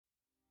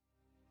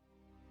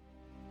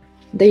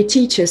They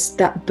teach us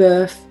that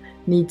birth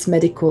needs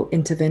medical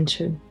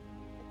intervention,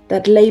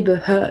 that labor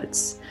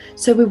hurts,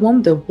 so we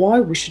wonder why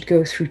we should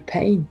go through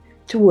pain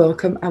to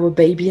welcome our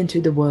baby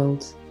into the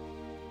world.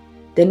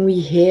 Then we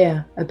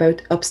hear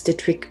about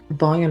obstetric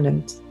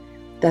violence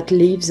that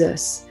leaves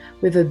us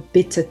with a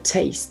bitter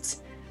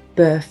taste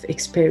birth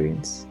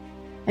experience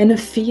and a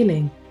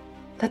feeling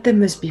that there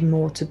must be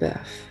more to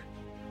birth.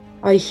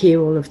 I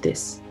hear all of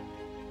this,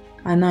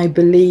 and I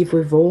believe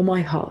with all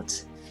my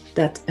heart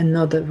that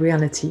another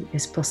reality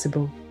is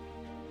possible.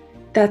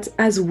 That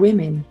as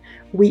women,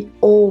 we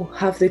all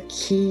have the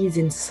keys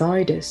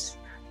inside us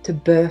to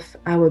birth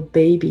our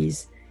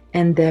babies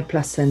and their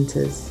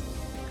placentas.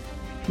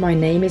 My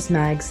name is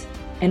Mags,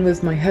 and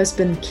with my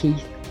husband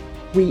Keith,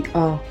 we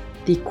are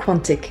the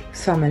Quantic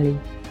family.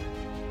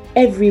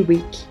 Every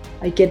week,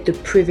 I get the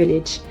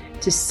privilege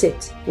to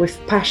sit with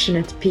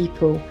passionate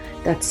people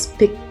that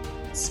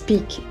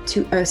speak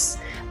to us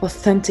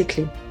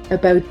authentically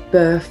about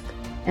birth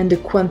and the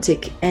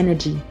quantic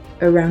energy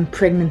around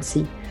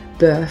pregnancy,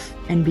 birth,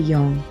 and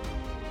beyond.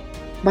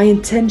 My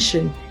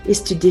intention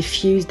is to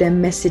diffuse their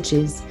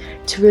messages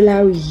to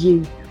allow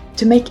you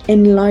to make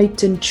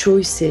enlightened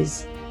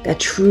choices that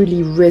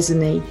truly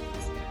resonate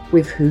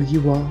with who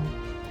you are.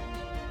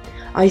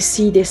 I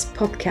see this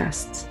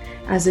podcast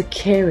as a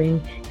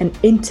caring and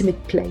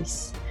intimate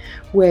place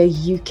where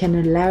you can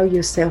allow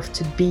yourself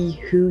to be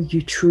who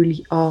you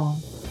truly are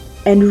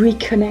and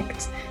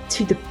reconnect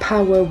to the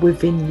power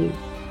within you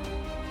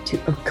to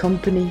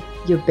accompany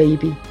your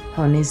baby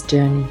on his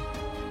journey.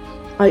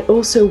 I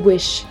also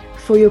wish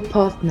for your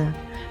partner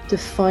to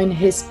find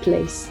his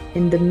place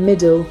in the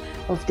middle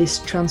of this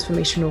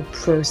transformational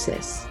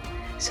process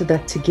so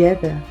that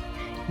together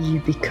you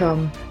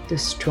become the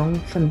strong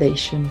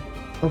foundation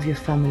of your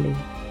family.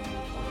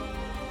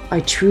 I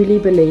truly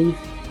believe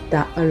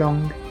that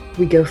alone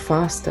we go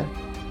faster,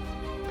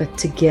 but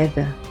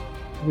together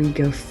we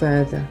go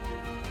further.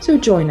 So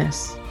join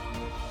us.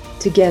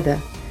 Together,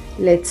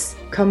 let's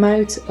come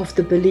out of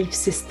the belief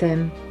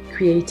system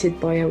created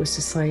by our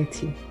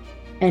society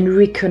and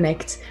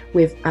reconnect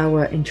with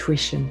our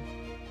intuition.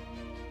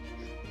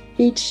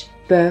 Each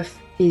birth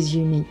is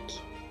unique.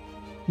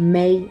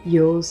 May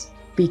yours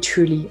be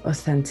truly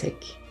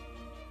authentic.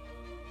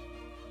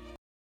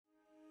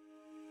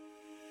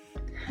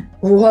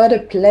 What a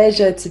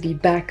pleasure to be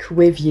back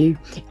with you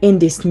in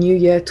this new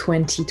year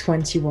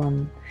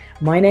 2021.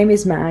 My name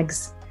is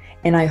Mags,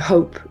 and I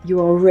hope you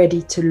are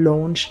ready to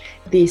launch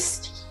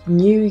this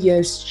New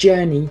Year's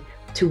journey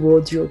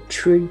towards your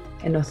true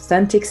and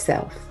authentic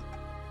self.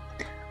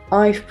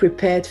 I've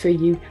prepared for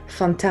you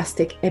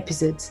fantastic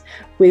episodes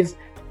with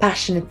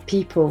passionate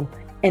people,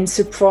 and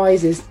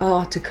surprises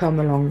are to come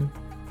along.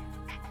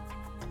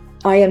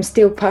 I am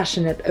still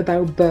passionate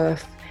about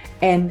birth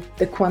and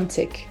the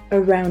quantic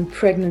around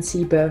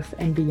pregnancy, birth,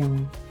 and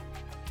beyond.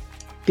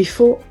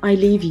 Before I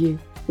leave you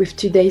with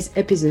today's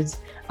episodes,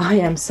 I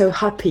am so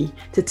happy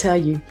to tell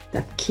you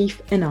that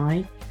Keith and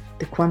I,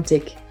 the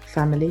Quantic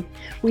family,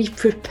 we've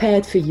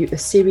prepared for you a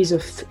series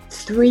of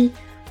 3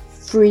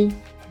 free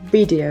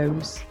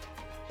videos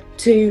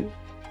to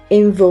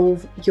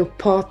involve your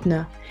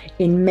partner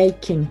in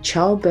making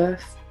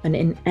childbirth an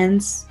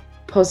enhanced,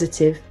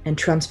 positive, and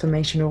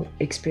transformational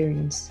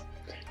experience.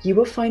 You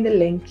will find a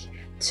link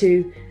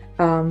to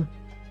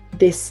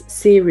this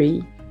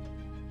series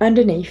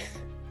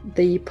underneath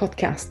the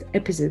podcast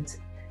episodes,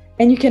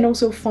 and you can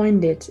also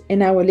find it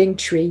in our link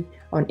tree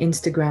on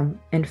Instagram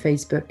and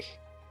Facebook.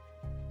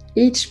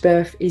 Each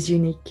birth is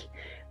unique.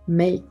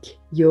 Make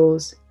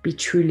yours be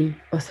truly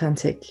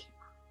authentic.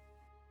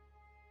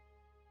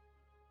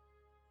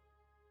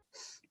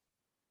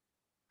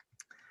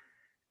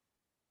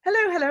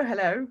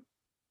 Hello,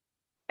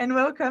 and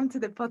welcome to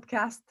the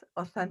podcast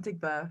Authentic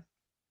Birth.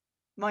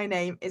 My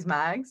name is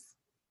Mags.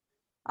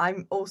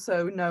 I'm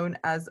also known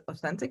as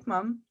Authentic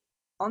Mum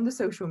on the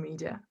social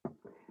media.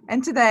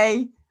 And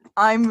today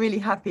I'm really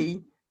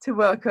happy to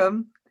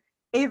welcome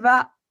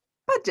Eva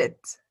Budget.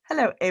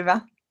 Hello,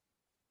 Eva.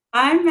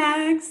 Hi,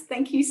 Mags.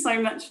 Thank you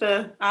so much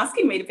for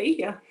asking me to be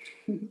here.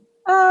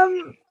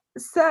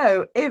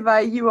 So,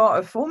 Eva, you are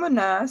a former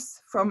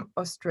nurse from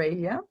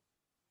Australia.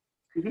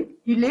 Mm-hmm.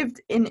 You lived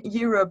in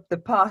Europe the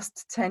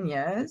past 10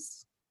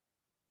 years.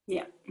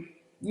 Yeah.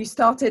 You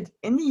started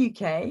in the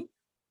UK.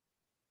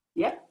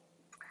 Yeah.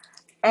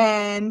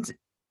 And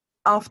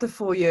after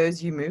 4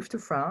 years, you moved to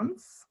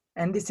France.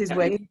 And this is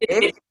where you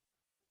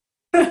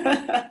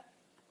live.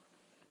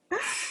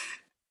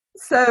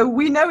 So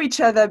we know each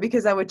other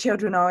because our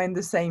children are in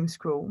the same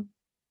school.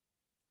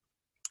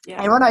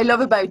 Yeah. And what I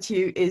love about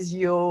you is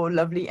your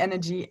lovely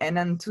energy and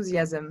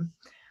enthusiasm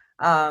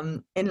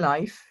in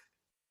life.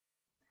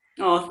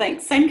 Oh,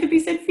 thanks. Same could be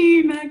said for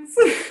you, Max.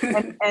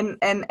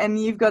 and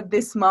you've got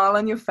this smile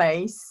on your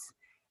face.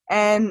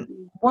 And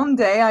one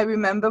day I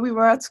remember we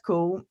were at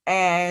school,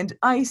 and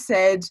I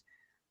said,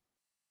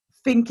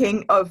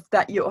 thinking of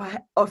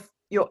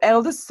your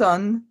eldest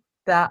son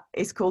that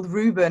is called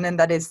Ruben, and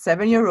that is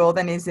 7-year-old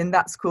and is in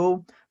that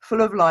school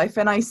full of life.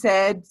 And I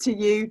said to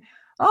you,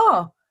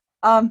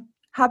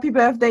 happy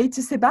birthday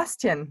to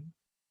Sebastian.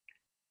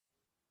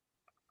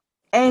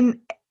 and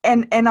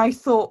and I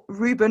thought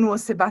Ruben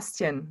was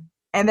Sebastian,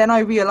 and then I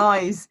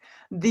realized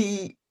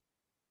the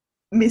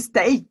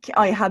mistake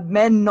I had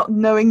made not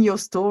knowing your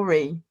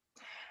story.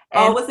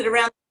 And was it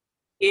around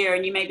here?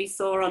 And you maybe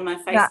saw on my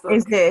that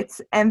is Facebook.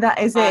 it, and that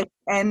is it.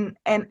 And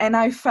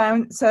I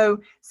found, so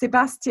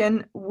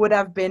Sebastian would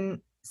have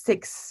been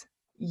 6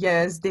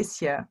 years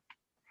this year.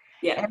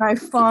 Yeah. And I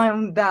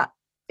found that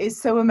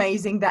it's so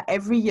amazing that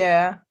every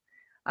year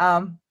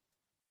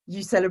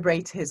you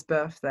celebrate his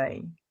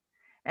birthday.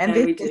 And Yeah,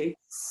 this we is do.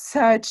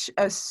 such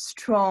a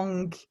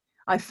strong,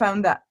 I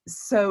found that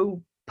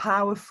so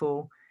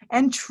powerful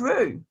and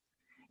true.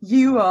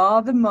 You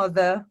are the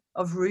mother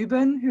of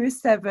Ruben, who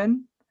is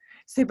 7,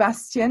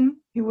 Sebastian,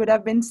 who would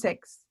have been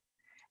 6.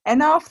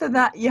 And after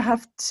that, you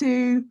have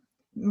 2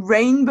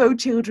 rainbow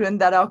children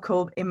that are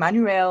called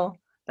Emmanuel,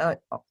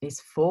 that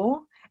is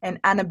 4, and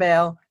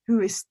Annabelle,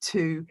 who is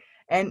 2.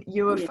 And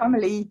you're a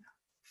family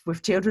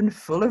with children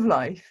full of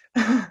life.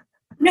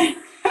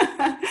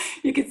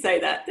 You could say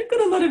that. They've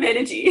got a lot of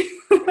energy.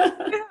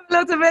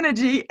 Lots of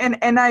energy.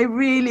 And I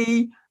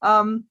really,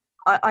 I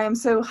am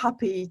so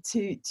happy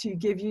to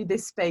give you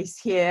this space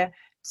here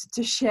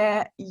to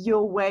share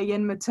your way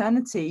in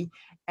maternity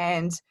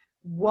and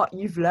what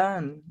you've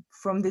learned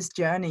from this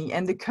journey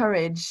and the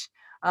courage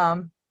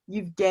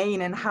you've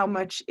gained and how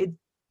much it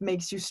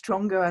makes you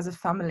stronger as a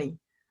family.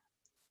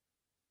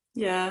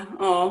 Yeah.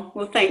 Oh,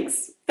 well,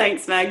 thanks,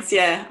 Mags.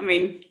 Yeah, I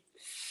mean,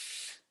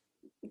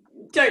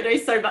 don't know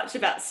so much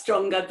about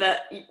stronger,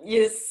 but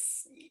I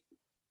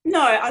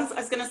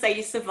was going to say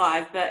you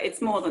survived, but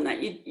it's more than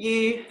that.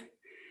 You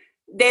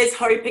there's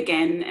hope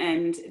again,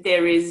 and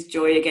there is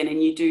joy again,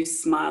 and you do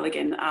smile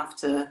again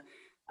after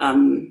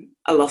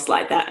a loss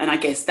like that. And I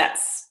guess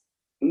that's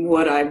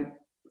what I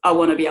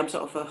want to be able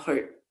to offer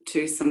hope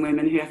to some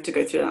women who have to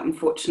go through that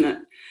unfortunate,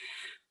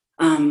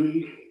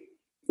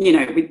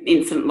 with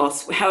infant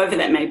loss, however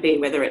that may be,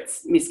 whether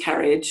it's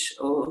miscarriage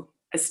or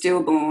a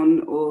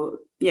stillborn or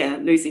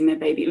losing their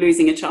baby,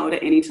 losing a child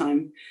at any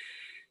time.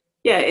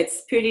 Yeah,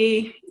 it's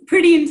pretty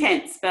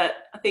intense, but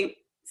I think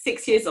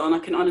 6 years on, I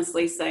can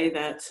honestly say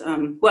that,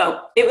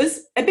 it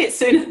was a bit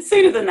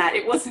sooner than that.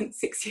 It wasn't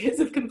 6 years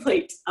of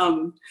complete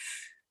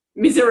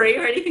misery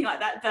or anything like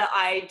that, but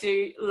I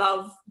do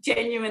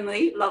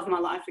genuinely love my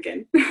life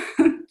again.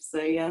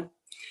 So, yeah.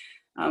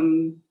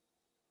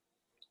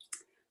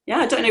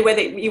 I don't know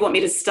whether you want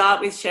me to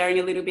start with sharing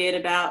a little bit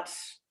about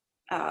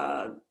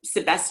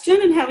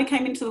Sebastian and how we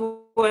came into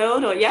the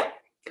world, or yeah?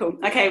 Cool.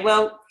 Okay,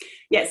 well,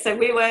 yeah, so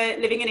we were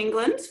living in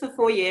England for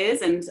 4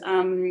 years, and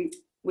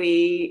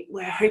we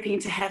were hoping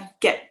to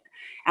get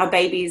our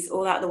babies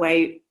all out of the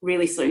way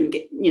really soon,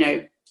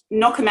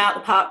 knock them out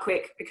the park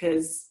quick,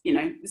 because,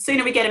 the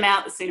sooner we get them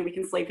out, the sooner we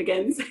can sleep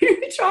again. So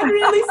we tried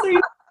really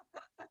soon,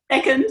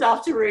 second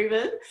after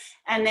Ruben.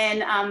 And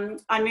then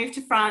I moved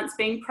to France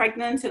being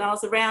pregnant, and I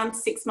was around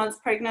 6 months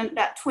pregnant,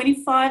 about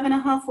 25 and a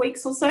half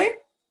weeks or so.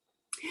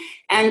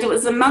 And it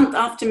was a month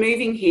after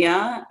moving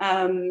here,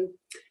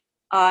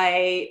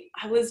 I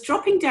was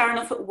dropping Darren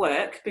off at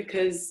work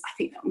because I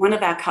think one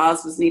of our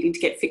cars was needing to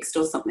get fixed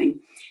or something.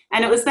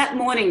 And it was that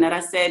morning that I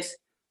said,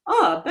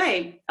 "Oh,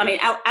 babe," I mean,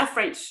 our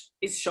French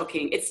is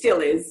shocking. It still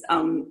is,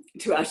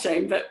 to our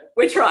shame, but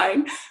we're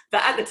trying.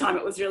 But at the time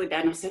it was really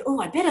bad. And I said,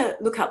 "Oh, I better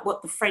look up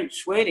what the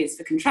French word is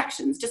for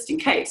contractions, just in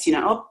case,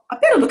 I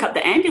better look up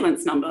the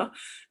ambulance number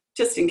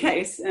just in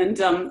case." And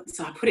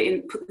so I put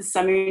the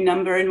SAMU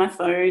number in my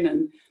phone,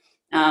 and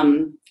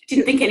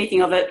didn't think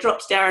anything of it,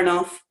 dropped Darren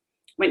off,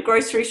 went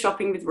grocery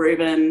shopping with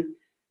Ruben,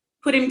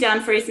 put him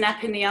down for his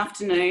nap in the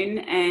afternoon,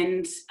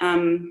 and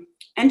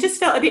just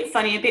felt a bit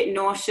funny, a bit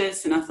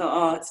nauseous. And I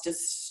thought, it's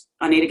just,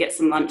 I need to get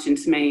some lunch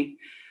into me.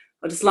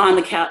 I'll just lie on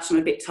the couch. I'm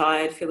a bit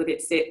tired, feel a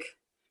bit sick.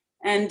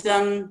 And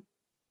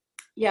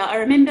I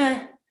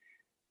remember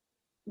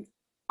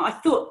I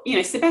thought,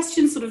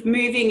 Sebastian sort of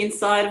moving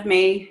inside of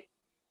me.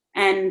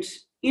 And,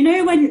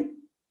 when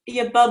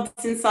your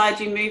bub's inside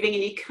you moving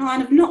and you're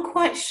kind of not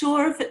quite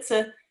sure if it's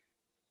a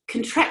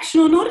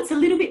contraction or not, it's a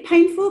little bit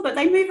painful, but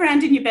they move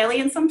around in your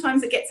belly and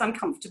sometimes it gets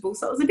uncomfortable.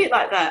 So it was a bit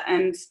like that.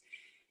 And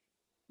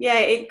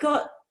it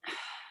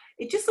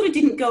just sort of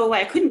didn't go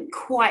away. I couldn't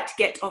quite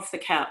get off the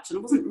couch, and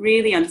I wasn't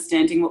really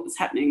understanding what was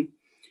happening.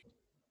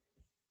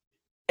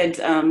 And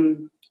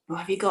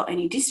have you got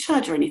any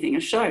discharge or anything, a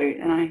show?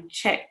 And I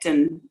checked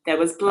and there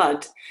was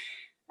blood,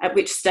 at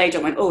which stage I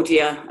went, oh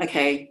dear,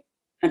 okay,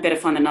 I better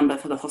find a number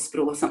for the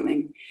hospital or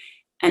something.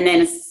 And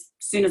then as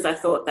soon as I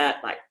thought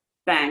that, like,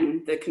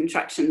 bang, the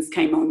contractions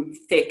came on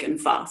thick and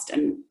fast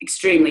and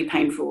extremely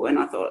painful. And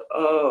I thought,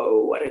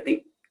 I don't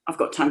think I've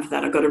got time for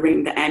that. I've got to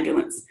ring the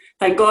ambulance.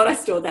 Thank God I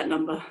stored that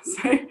number.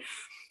 So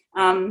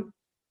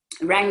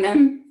rang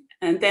them.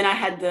 And then I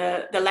had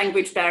the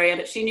language barrier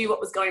that she knew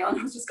what was going on.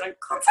 I was just going,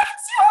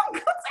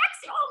 contaction,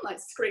 like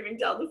screaming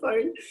down the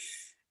phone,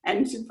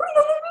 and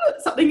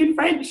something in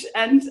French.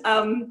 And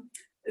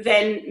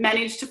then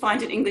managed to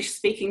find an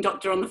English-speaking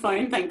doctor on the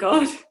phone, thank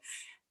God.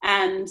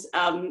 And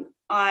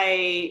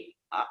I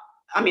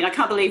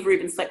can't believe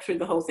Ruben slept through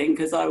the whole thing,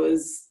 because I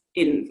was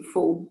in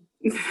full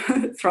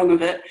throng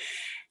of it.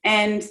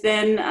 And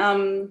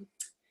then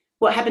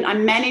what happened, I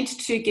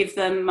managed to give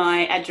them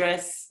my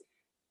address.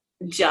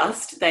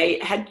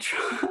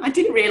 I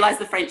didn't realize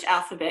the French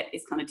alphabet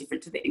is kind of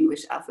different to the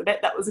English alphabet.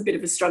 That was a bit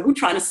of a struggle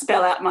trying to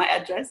spell out my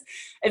address.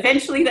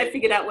 Eventually they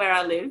figured out where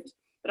I lived,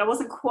 but I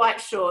wasn't quite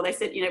sure. They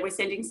said, we're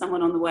sending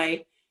someone on the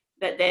way.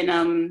 But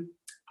then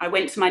I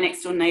went to my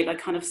next door neighbor,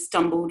 kind of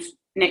stumbled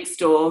next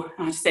door.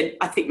 I said,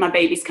 I think my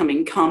baby's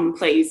coming, come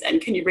please.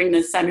 And can you ring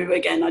the SAMU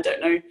again? I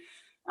don't know.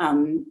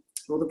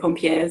 Or the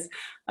pompiers.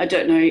 I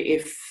don't know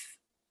if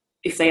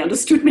they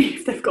understood me,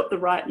 if they've got the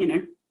right,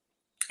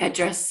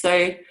 address.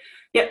 So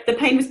yep, the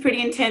pain was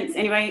pretty intense.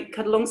 Anyway,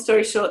 cut a long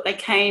story short, they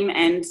came,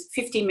 and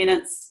 50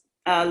 minutes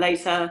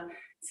later,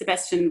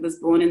 Sebastian was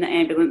born in the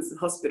ambulance at the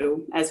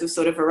hospital as we're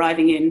sort of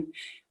arriving in.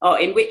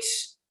 By which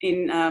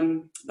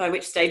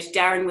stage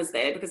Darren was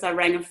there, because I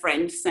rang a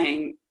friend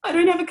saying, I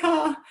don't have a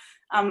car.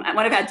 And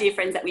one of our dear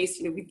friends that we used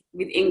to live with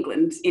in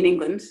England,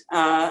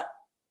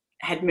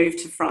 had moved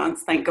to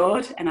France, thank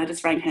God. And I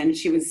just rang her, and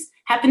she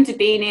happened to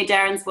be near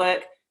Darren's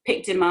work,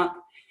 picked him up.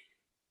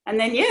 And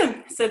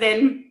then, so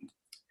then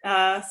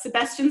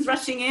Sebastian's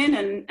rushing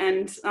in,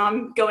 and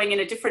I'm going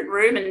in a different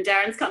room, and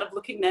Darren's kind of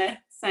looking there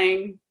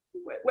saying,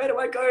 where do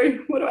I go?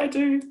 What do I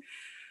do?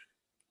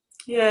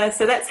 Yeah,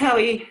 so that's how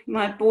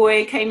my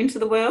boy came into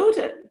the world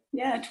at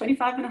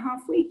 25 and a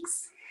half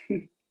weeks.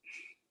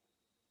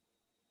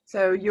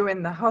 So you're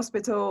in the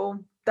hospital,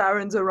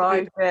 Darren's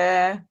arrived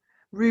there,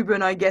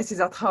 Ruben, I guess, is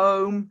at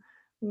home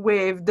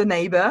with the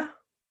neighbour.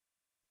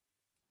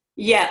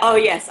 Yeah, oh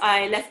yes,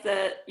 I left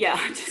I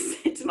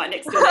just said to my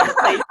next door neighbour,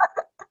 please.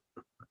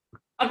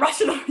 I'm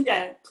rushing off,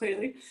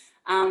 clearly.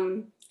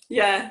 And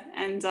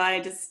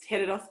I just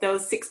headed off. There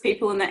was 6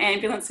 people in the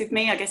ambulance with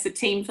me, I guess a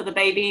team for the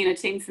baby and a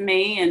team for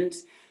me. And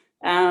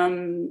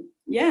and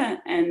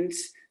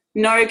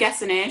no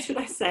gas and air, should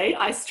I say.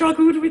 I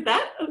struggled with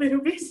that a little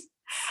bit.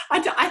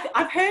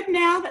 I've heard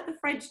now that the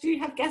French do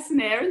have gas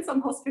and air in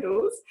some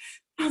hospitals.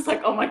 I was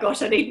like, oh my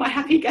gosh, I need my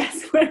happy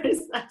gas. Where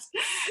is that?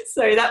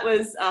 So that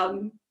was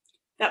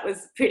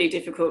pretty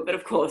difficult. But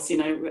of course, it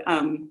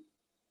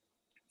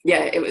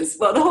was,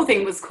 the whole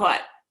thing was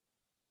quite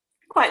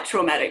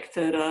traumatic,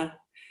 but I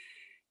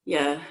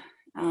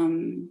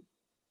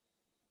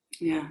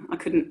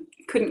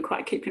couldn't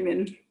quite keep him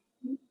in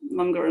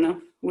longer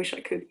enough. Wish I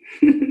could.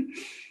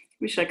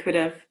 Wish I could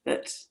have,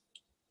 but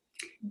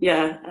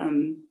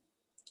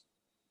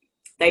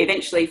they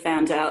eventually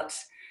found out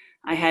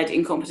I had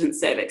incompetent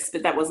cervix,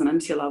 but that wasn't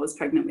until I was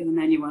pregnant with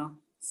Emmanuel.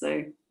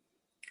 So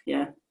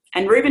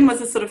and Ruben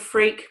was a sort of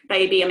freak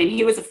baby. I mean,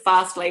 he was a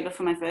fast labour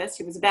for my first.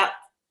 He was about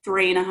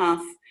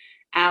 3.5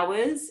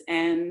 hours,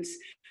 and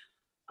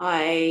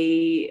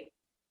I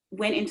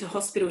went into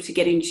hospital to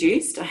get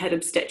induced. I had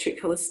obstetric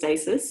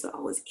cholestasis, so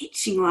I was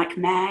itching like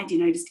mad,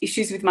 just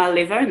issues with my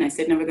liver, and they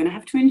said, no, we're going to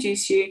have to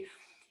induce you.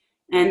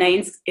 And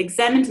they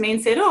examined me and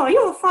said, oh,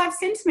 you're 5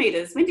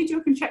 centimetres. When did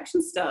your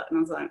contractions start? And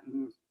I was like,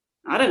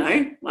 I don't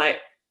know.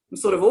 Like, I'm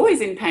sort of always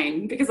in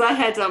pain, because I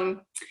had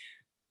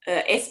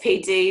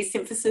SPD,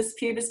 symphysis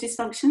pubis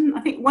dysfunction.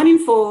 I think 1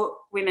 in 4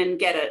 women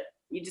get it.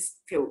 You just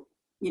feel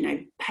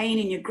pain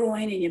in your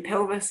groin, in your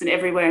pelvis, and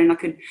everywhere. And I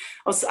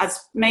was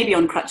maybe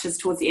on crutches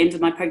towards the end of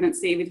my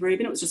pregnancy with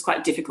Ruben. It was just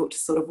quite difficult to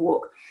sort of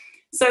walk.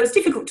 So it was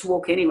difficult to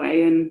walk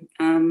anyway. And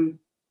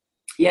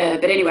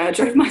but anyway, I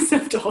drove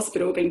myself to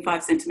hospital being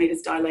 5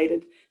 centimetres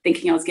dilated,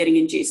 thinking I was getting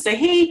induced. So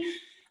he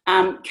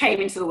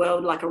came into the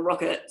world like a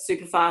rocket,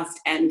 super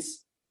fast. And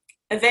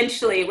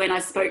eventually, when I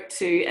spoke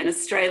to an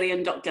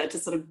Australian doctor to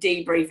sort of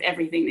debrief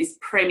everything, this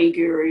Premi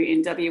guru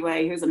in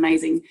WA, who was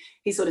amazing,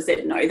 he sort of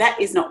said, no, that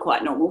is not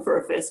quite normal for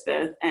a first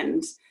birth.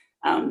 And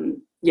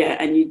and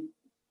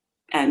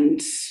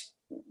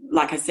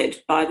like I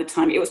said, by the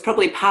time, it was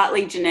probably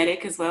partly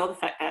genetic as well, the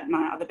fact that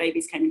my other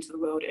babies came into the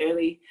world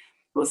early.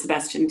 Well,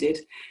 Sebastian did.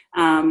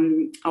 I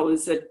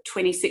was a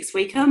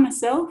 26-weeker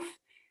myself,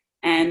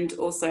 and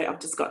also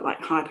I've just got like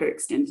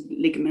hyperextended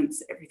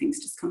ligaments. Everything's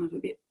just kind of a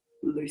bit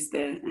loose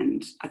there.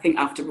 And I think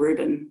after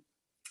Ruben,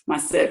 my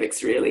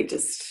cervix really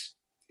just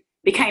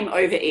became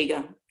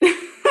over-eager.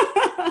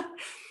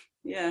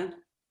 Yeah.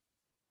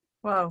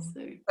 Wow.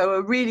 So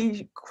a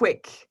really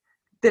quick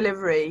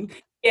delivery.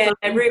 Yeah,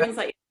 and Ruben's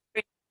like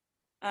 3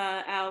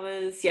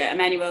 hours. Yeah,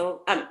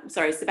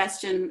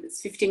 Sebastian,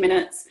 it's 50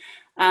 minutes.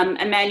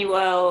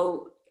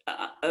 Emmanuel,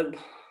 I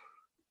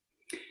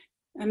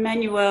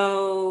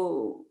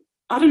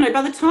don't know,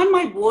 by the time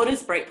my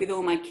waters break with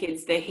all my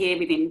kids, they're here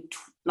within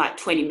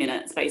 20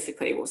 minutes,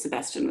 basically. Well,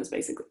 Sebastian was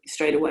basically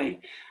straight away.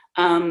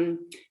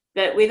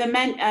 But with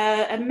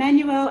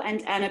Emmanuel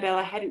and Annabelle,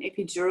 I had an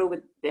epidural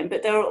with them,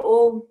 but they were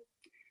all,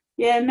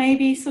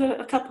 maybe sort of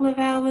a couple of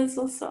hours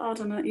or so. I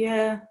don't know.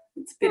 Yeah,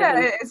 it's a bit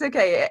it's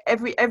okay.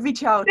 Every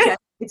child,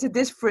 it's a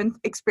different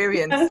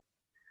experience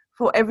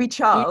for every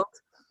child.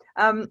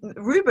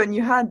 Ruben,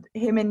 you had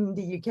him in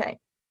the UK.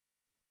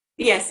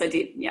 Yes, I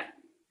did. Yeah.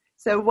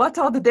 So what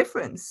are the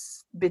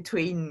difference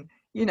between,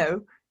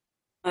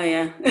 Oh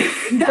yeah,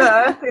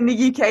 birth in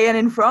the UK and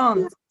in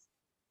France?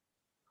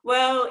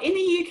 Well, in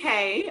the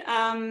UK,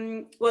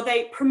 well,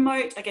 they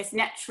promote, I guess,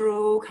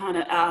 natural kind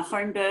of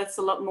home births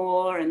a lot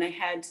more. And they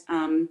had,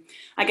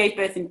 I gave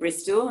birth in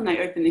Bristol, and they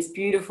opened this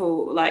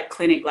beautiful like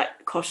clinic,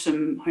 like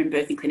Cosham home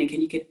birthing clinic,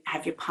 and you could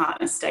have your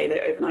partner stay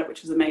there overnight,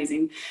 which was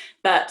amazing.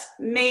 But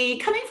me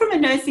coming from a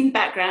nursing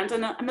background,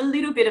 and I'm a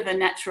little bit of a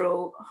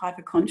natural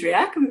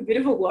hypochondriac, I'm a bit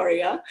of a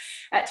warrior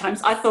at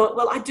times. I thought,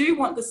 well, I do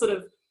want the sort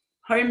of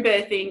home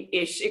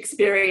birthing-ish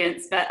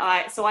experience, but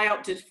I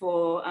opted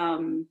for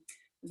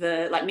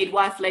the like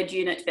midwife-led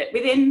unit, but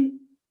within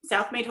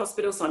Southmead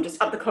Hospital, so I'm just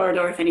up the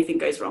corridor if anything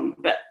goes wrong.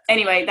 But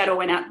anyway, that all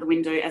went out the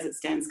window as it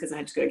stands because I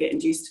had to go get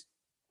induced.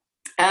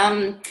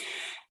 And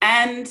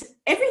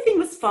everything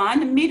was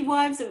fine. The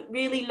midwives are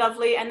really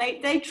lovely, and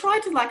they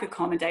tried to like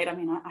accommodate. I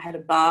mean, I had a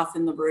bath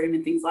in the room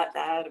and things like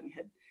that, and we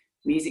had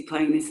music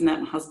playing, this and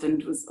that. My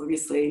husband was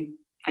obviously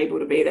able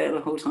to be there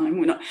the whole time.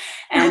 We're not,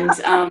 and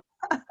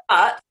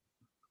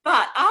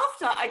but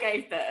after I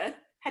gave birth,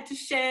 had to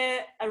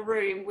share a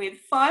room with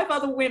 5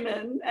 other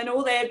women and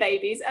all their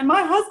babies, and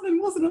my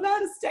husband wasn't allowed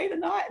to stay the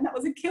night, and that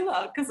was a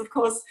killer because, of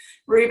course,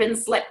 Reuben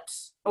slept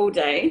all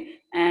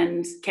day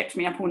and kept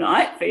me up all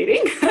night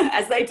feeding,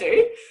 as they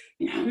do.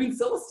 You know, I'm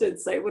exhausted,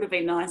 so it would have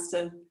been nice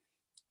to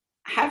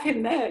have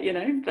him there, you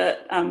know.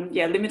 But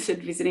yeah,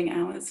 limited visiting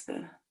hours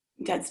for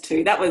dads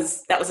too. That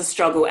was a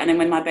struggle. And then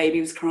when my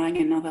baby was crying,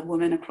 another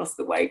woman across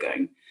the way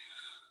going,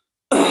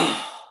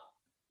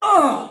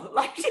 oh,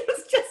 like she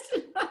was just.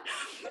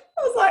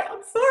 I was like,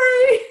 I'm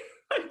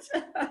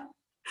sorry.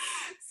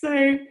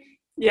 So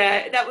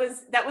yeah, that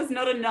was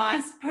not a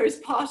nice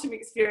postpartum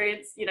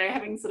experience, you know,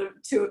 having sort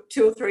of two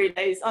or 3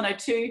 days. Oh no,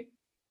 two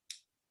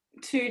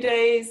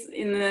days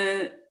in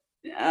the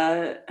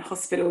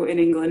hospital in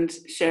England,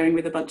 sharing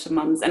with a bunch of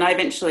mums. And I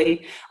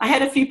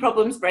had a few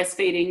problems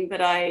breastfeeding,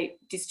 but I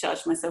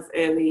discharged myself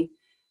early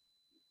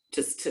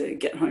just to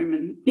get home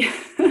and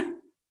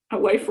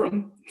away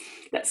from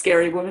that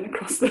scary woman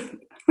across the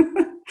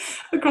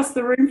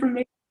room from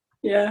me.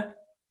 Yeah.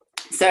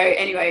 So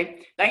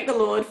anyway, thank the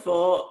Lord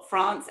for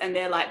France and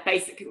their like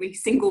basically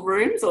single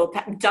rooms or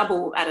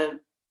double at a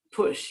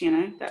push, you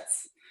know.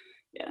 That's,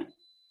 yeah,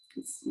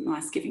 it's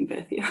nice giving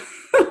birth here.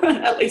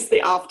 At least the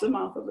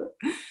aftermath of it.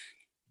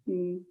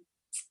 Mm.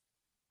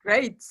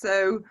 Great.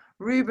 So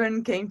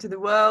Reuben came to the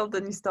world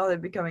and you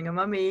started becoming a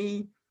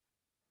mummy.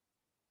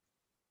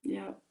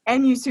 Yeah.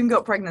 And you soon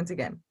got pregnant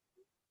again.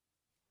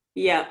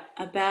 Yeah,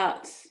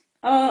 about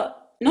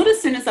not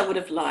as soon as I would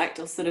have liked.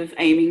 I was sort of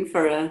aiming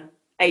for a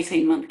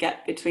 18-month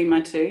gap between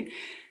my two.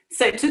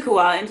 So it took a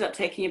while. I ended up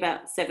taking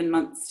about 7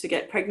 months to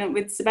get pregnant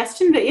with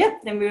Sebastian. But yeah,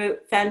 then we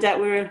found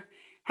out we were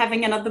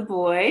having another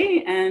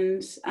boy.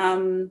 And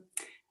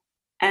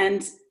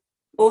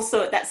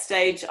also at that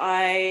stage,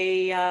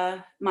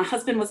 my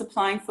husband was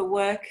applying for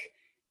work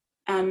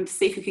to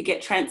see if he could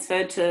get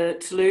transferred to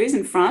Toulouse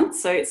in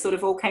France. So it sort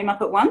of all came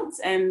up at once.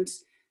 And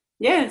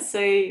yeah, so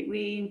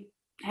we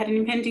had an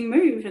impending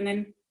move, and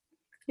then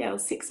yeah, it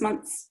was 6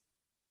 months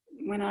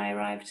when I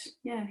arrived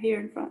here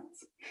in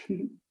France.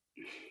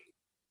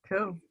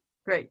 Cool,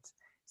 great.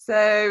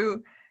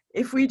 So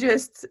if we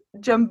just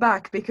jump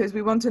back, because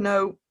we want to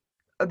know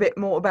a bit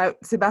more about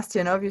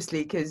Sebastian,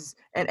 obviously, because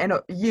and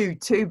you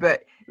too,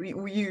 but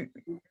you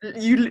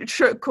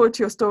caught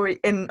your story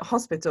in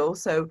hospital,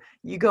 so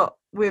you got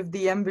with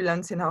the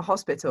ambulance in our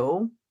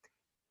hospital.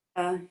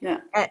 Yeah.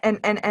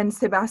 And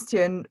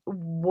Sebastian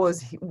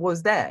was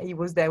there. He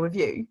was there with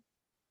you.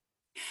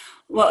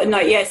 Well, no,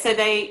 yeah. So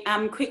they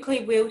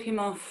quickly wheeled him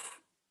off.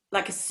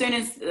 Like as soon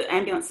as the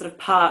ambulance sort of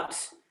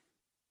parked,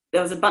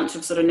 there was a bunch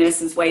of sort of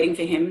nurses waiting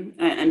for him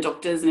and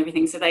doctors and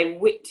everything. So they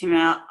whipped him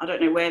out. I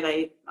don't know where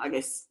I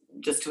guess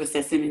just to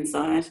assess him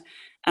inside.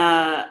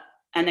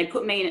 And they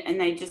put me in,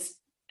 and they just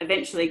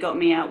eventually got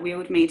me out,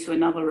 wheeled me to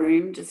another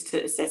room just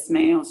to assess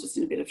me. I was just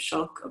in a bit of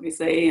shock,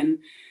 obviously, and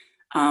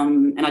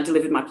I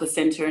delivered my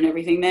placenta and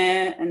everything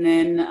there. And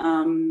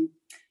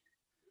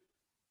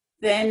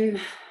then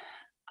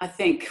I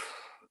think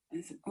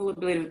it's all a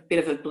bit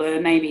of a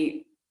blur,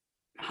 maybe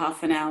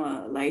half an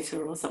hour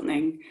later or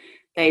something,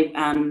 they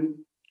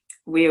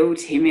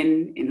wheeled him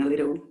in a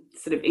little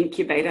sort of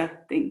incubator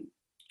thing.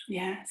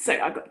 Yeah, so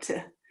I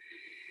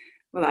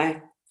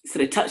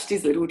sort of touched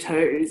his little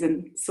toes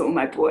and saw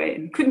my boy,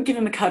 and couldn't give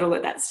him a cuddle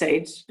at that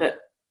stage, but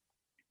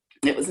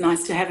it was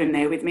nice to have him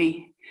there with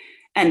me.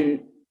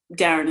 And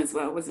Darren as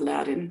well was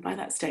allowed in by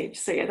that stage.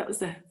 So yeah, that was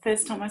the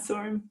first time I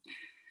saw him.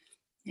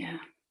 Yeah.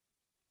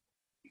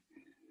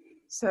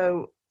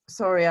 So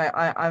sorry,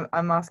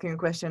 I'm asking a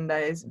question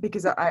that is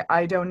because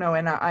I don't know,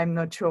 and I'm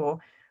not sure.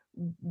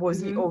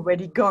 Was he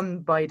already gone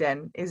by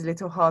then? His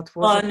little heart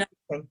was no.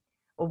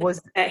 Or was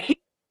no,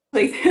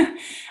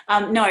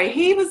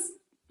 he was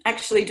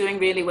actually doing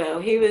really well.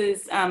 He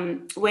was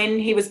when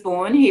he was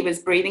born, he was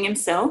breathing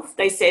himself.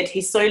 They said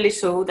he's so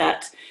little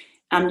that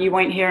you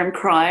won't hear him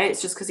cry.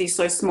 It's just because he's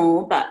so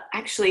small. But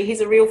actually,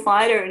 he's a real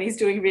fighter, and he's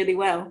doing really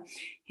well.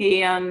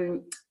 He's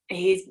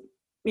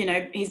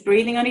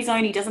breathing on his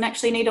own. He doesn't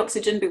actually need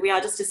oxygen, but we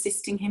are just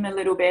assisting him a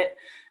little bit.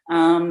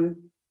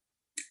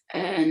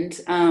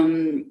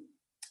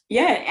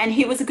 yeah, and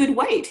he was a good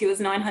weight. He was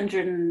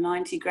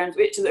 990 grams,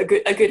 which is a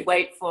good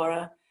weight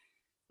for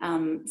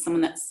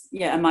someone that's a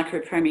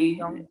micropremy.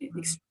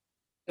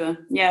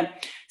 Yeah.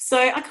 So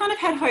I kind of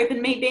had hope,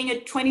 and me being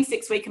a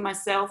 26-weeker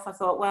myself, I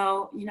thought,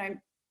 well,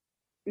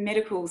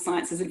 medical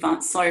science has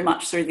advanced so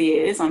much through the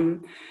years.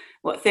 I'm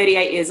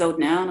 38 years old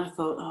now, and I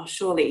thought, oh,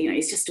 surely,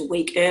 he's just a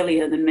week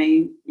earlier than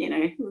me,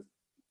 he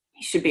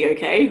should be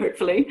okay,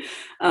 hopefully.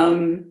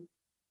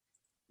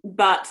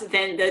 But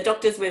then the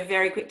doctors were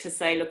very quick to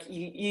say, look,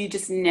 you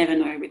just never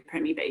know with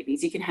preemie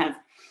babies. You can have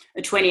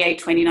a 28,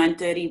 29,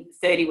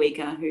 30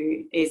 weeker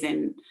who is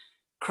in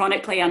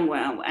chronically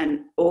unwell,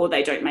 or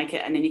they don't make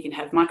it, and then you can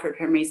have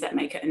micropremies that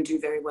make it and do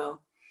very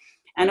well.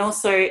 And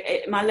also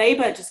my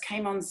labour just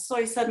came on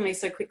so suddenly,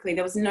 so quickly.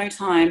 There was no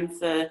time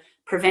for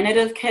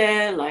preventative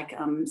care, like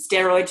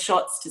steroid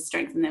shots to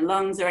strengthen their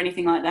lungs or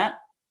anything like that.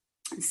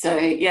 So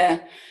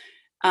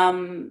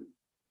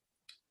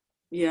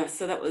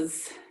so that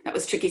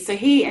was tricky. So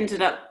he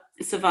ended up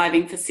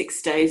surviving for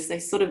 6 days. They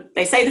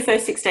say the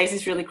first 6 days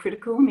is really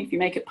critical, and if you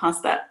make it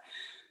past that,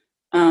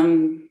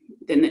 then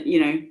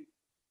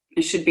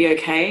it should be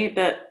okay.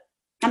 But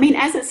I mean,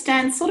 as it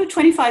stands, sort of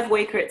 25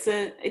 weeker, it's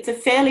a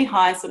fairly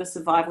high sort of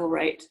survival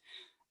rate.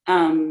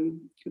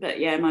 But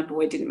yeah, my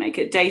boy didn't make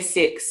it. Day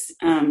 6,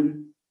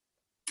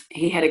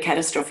 he had a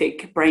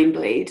catastrophic brain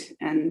bleed,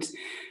 and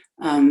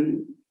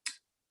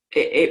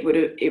it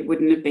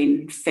wouldn't have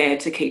been fair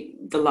to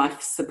keep the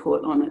life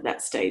support on at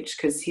that stage,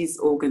 because his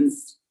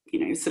organs,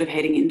 sort of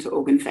heading into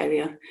organ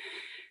failure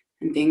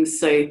and things.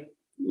 So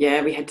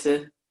yeah, we had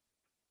to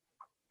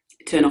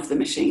turn off the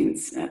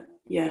machines.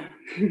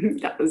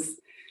 That was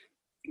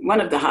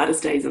one of the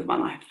hardest days of my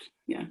life.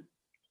 Yeah.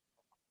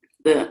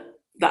 The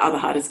other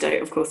hardest day,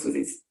 of course, was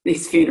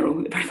his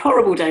funeral. Both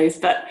horrible days,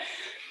 but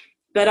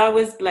I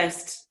was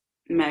blessed,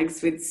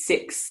 Mags, with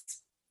 6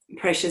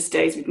 precious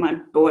days with my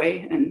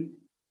boy. And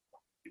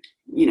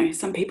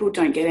some people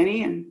don't get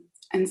any, and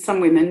some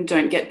women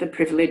don't get the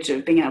privilege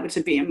of being able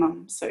to be a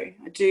mum. So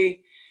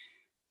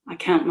I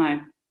count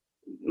my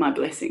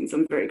blessings.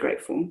 I'm very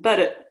grateful,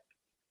 but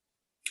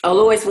I'll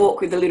always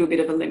walk with a little bit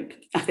of a limp,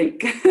 I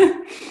think.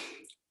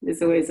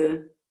 There's always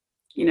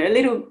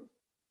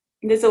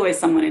there's always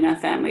someone in our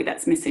family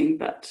that's missing,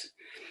 but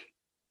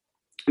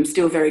I'm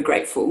still very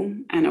grateful,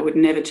 and I would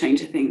never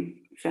change a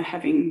thing for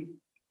having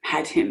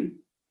had him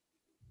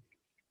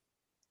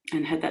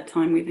and had that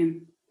time with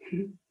him.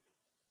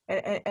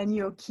 And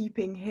you're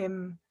keeping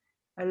him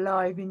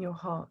alive in your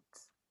heart.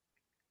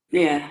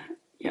 Yeah,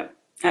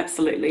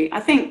 absolutely. I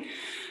think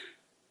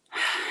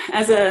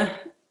as a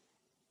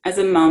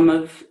mum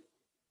of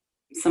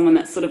someone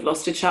that's sort of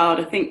lost a child,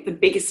 I think the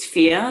biggest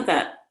fear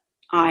that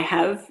I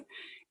have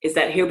is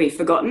that he'll be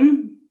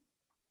forgotten.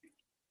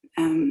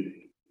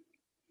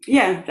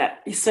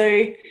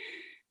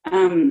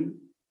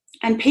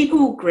 And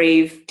people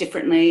grieve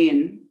differently,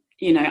 and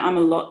I'm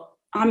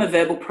a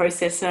verbal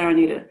processor. I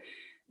need to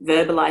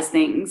verbalize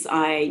things.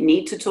 I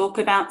need to talk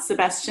about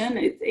Sebastian.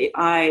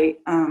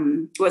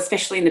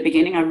 Especially in the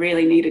beginning, I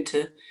really needed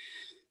to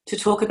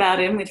talk about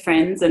him with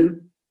friends,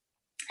 and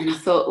I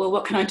thought, well,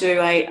 what can I do?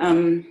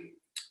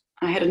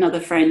 I had another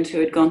friend who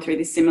had gone through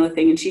this similar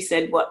thing, and she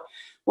said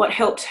what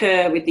helped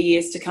her with the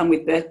years to come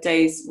with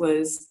birthdays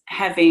was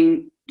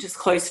having just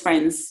close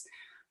friends,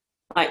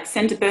 like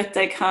send a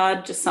birthday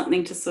card, just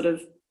something to sort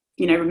of,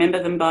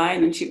 remember them by,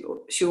 and then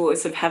she'll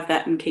always sort of have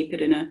that and keep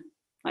it in a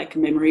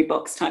memory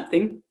box type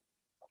thing.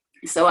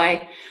 So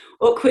I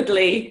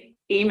awkwardly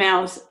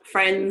emailed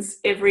friends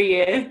every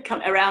year,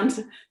 come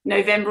around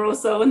November or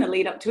so in the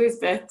lead up to his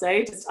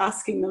birthday, just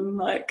asking them,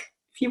 like,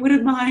 if you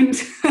wouldn't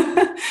mind,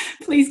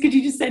 please could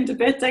you just send a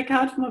birthday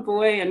card for my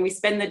boy? And we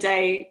spend the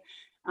day,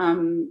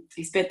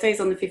 his birthday's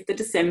on the 5th of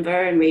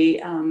December, and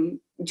we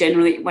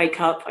generally wake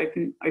up,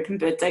 open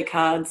birthday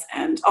cards,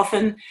 and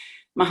often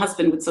my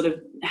husband would sort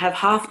of have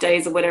half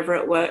days or whatever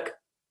at work,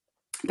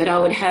 but I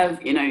would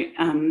have,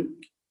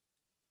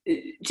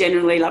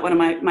 generally, like one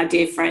of my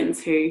dear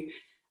friends who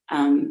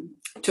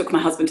took my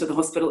husband to the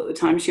hospital at the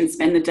time, she would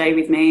spend the day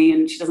with me,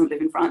 and she doesn't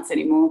live in France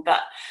anymore,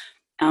 but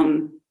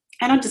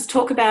and I'd just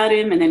talk about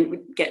him, and then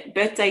we'd get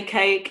birthday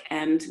cake,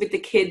 and with the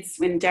kids,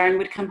 when Darren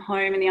would come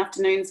home in the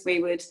afternoons,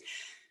 we would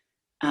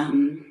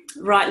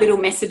write little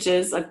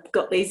messages. I've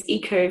got these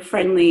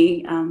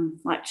eco-friendly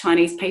like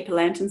Chinese paper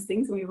lanterns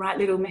things, and we write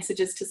little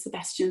messages to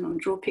Sebastian or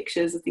draw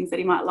pictures of things that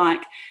he might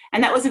like,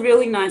 and that was a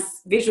really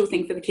nice visual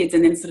thing for the kids,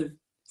 and then sort of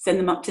send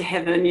them up to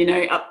heaven,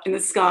 up in the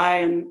sky,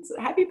 and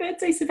happy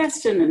birthday,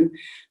 Sebastian. And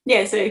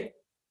yeah, so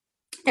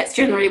that's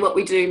generally what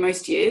we do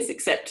most years,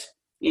 except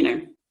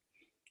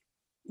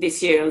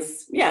this year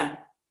was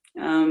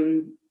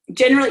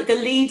generally the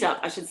lead up,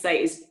 I should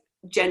say, is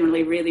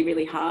generally really,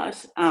 really hard,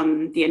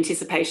 the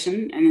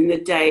anticipation, and in the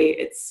day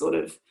it's sort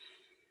of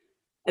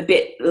a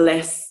bit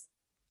less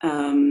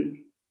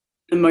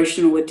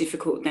emotional or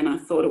difficult than I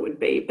thought it would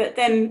be. But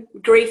then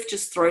grief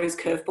just throws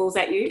curveballs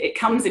at you. It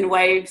comes in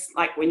waves,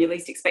 like when you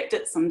least expect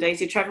it. Some days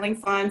you're traveling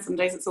fine, some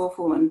days it's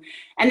awful, and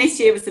this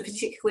year was a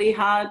particularly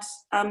hard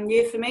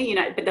year for me,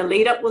 but the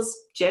lead up was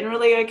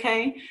generally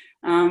okay.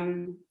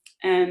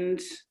 And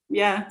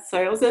yeah,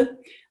 so it was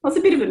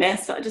a bit of a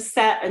mess. I just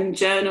sat and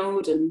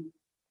journaled and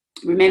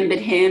remembered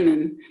him,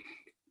 and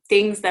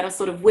things that I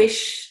sort of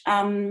wish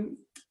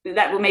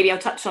that maybe I'll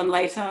touch on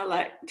later,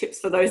 like tips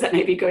for those that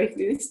maybe go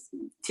through this,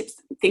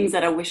 things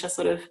that I wish I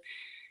sort of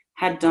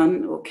had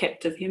done or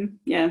kept of him.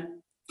 Yeah,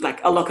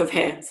 like a lock of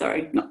hair.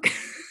 Sorry, not.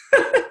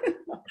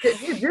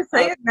 You just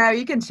say it now.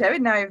 You can share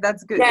it now if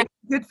that's good. Yeah.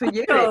 It's good for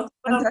you. Sure. It's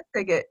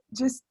fantastic. It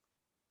just.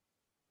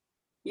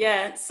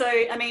 Yeah. So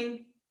I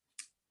mean,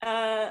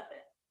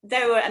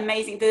 they were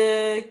amazing.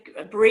 The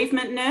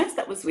bereavement nurse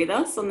that was with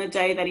us on the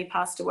day that he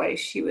passed away,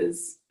 she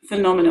was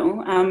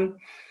phenomenal.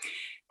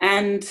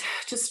 And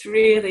just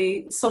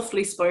really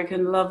softly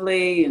spoken,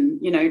 lovely. And,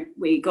 you know,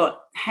 we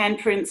got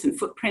handprints and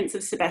footprints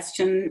of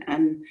Sebastian,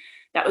 and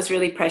that was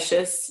really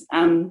precious.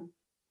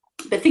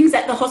 The things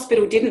that the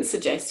hospital didn't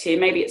suggest here,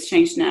 maybe it's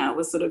changed now,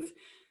 was sort of,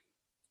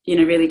 you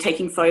know, really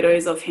taking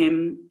photos of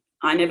him.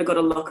 I never got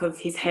a lock of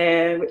his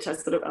hair, which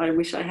I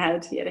wish I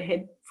had. He had a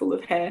head full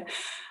of hair.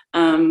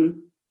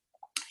 And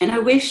I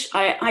wish,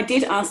 I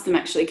did ask them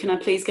actually, can I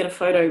please get a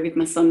photo with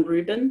my son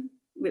Ruben,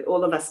 with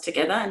all of us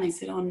together? And they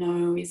said, oh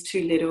no, he's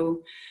too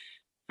little.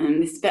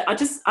 And this, but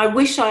I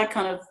wish I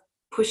kind of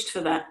pushed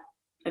for that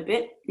a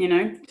bit, you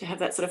know, to have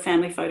that sort of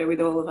family photo with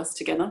all of us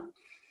together.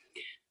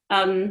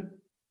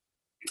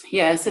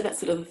 Yeah, so that's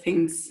sort of the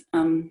things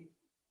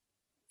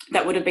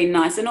that would have been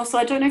nice. And also,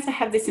 I don't know if they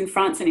have this in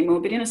France anymore,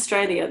 but in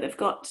Australia, they've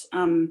got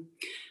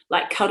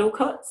like cuddle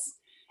cots,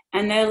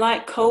 and they're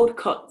like cold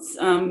cots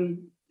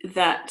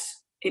that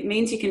it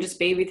means you can just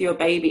be with your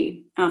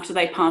baby after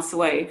they pass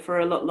away for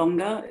a lot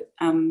longer.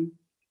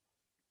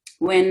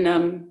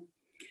 When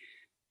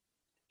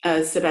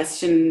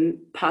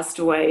Sebastian passed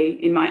away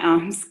in my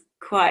arms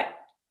quite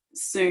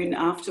soon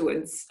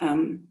afterwards,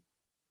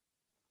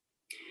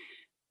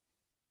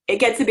 it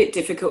gets a bit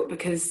difficult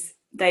because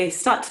they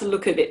start to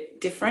look a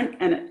bit different,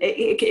 and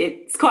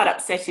it's quite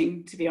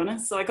upsetting, to be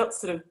honest. So I got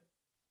sort of,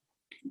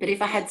 but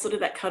if I had sort of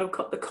that cuddle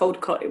cot, the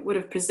cold cot, it would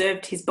have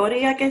preserved his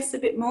body, I guess, a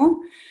bit more.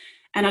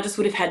 And I just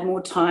would have had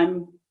more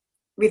time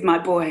with my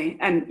boy.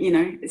 And, you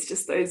know, it's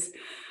just those,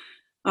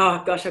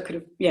 oh gosh, I could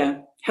have, yeah,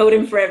 held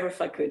him forever if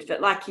I could.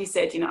 But like you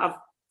said, you know,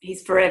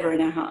 he's forever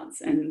in our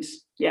hearts. And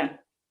yeah,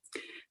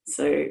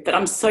 so, but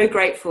I'm so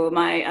grateful.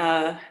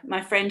 My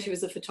friend who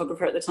was a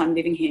photographer at the time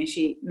living here,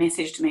 she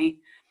messaged me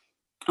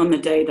on the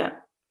day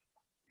that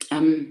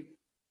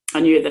I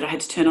knew that I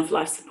had to turn off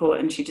life support,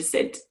 and she just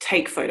said,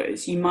 take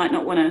photos. You might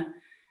not want to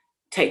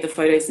take the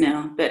photos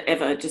now, but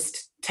ever,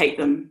 just take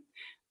them.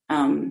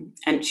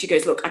 And she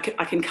goes, look, I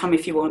can come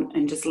if you want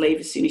and just leave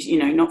as soon as, you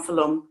know, not for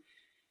long.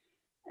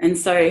 And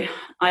so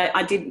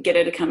I did get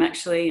her to come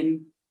actually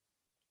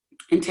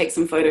and take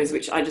some photos,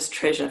 which I just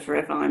treasure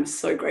forever. I'm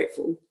so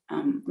grateful.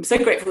 I'm so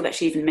grateful that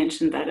she even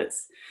mentioned that.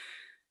 It's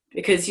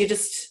because you're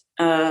just,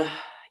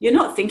 you're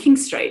not thinking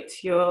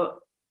straight. Your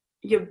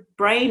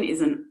brain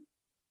isn't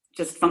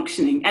just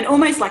functioning. And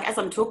almost like as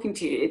I'm talking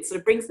to you, it sort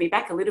of brings me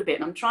back a little bit,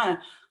 and I'm trying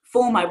to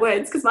form my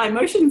words because my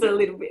emotions are a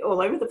little bit all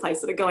over the place,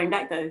 sort of going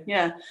back there.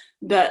 Yeah.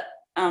 But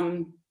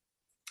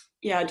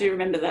yeah, I do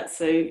remember that.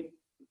 So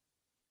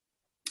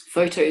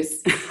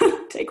photos,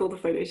 take all the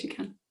photos you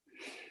can.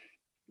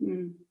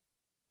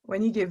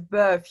 When you give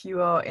birth,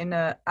 you are in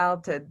an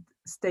altered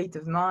state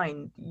of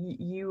mind.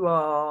 You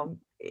are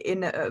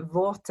in a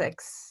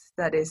vortex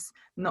that is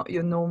not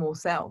your normal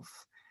self.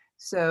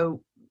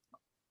 So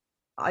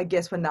I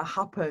guess when that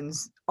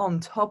happens, on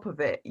top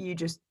of it, you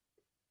just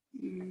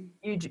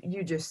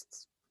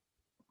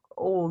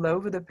all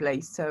over the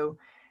place. So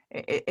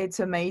it's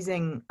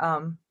amazing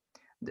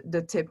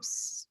the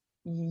tips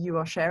you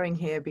are sharing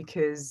here,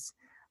 because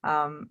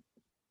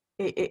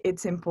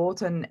it's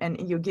important,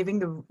 and you're giving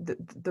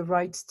the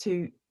right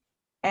to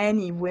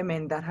any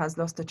women that has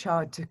lost a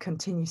child to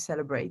continue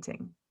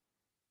celebrating.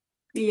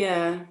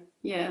 Yeah,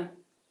 and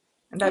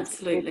that's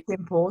absolutely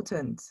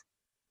important.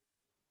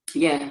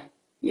 Yeah.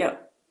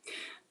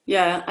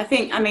 I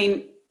think, I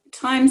mean,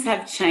 times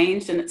have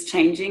changed and it's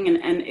changing,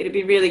 and it'd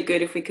be really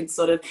good if we could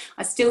sort of,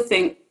 I still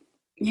think,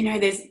 you know,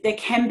 there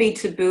can be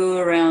taboo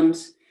around,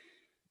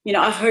 you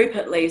know, I hope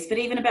at least, but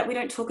even about, we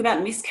don't talk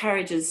about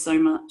miscarriages so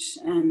much,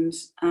 and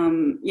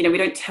you know, we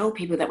don't tell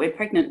people that we're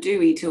pregnant, do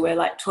we, till we're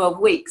like 12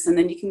 weeks, and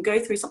then you can go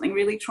through something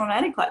really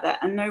traumatic like that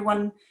and no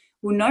one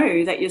will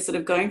know that you're sort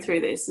of going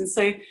through this. And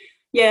so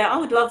yeah, I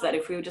would love that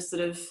if we were just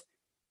sort of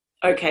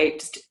okay,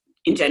 just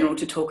in general,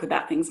 to talk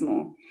about things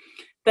more.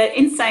 But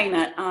in saying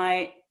that,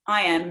 I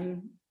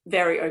am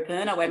very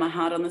open. I wear my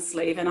heart on the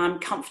sleeve, and I'm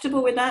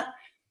comfortable with that.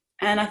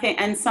 And I think,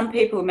 and some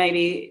people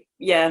maybe,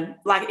 yeah,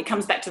 like it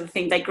comes back to the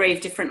thing, they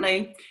grieve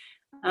differently.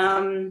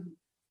 And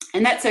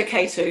that's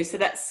okay too. So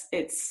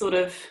it's sort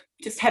of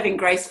just having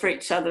grace for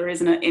each other,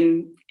 isn't it?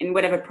 In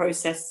whatever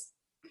process,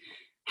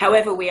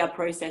 however we are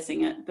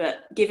processing it,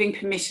 but giving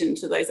permission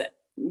to those that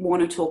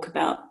want to talk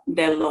about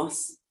their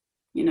loss,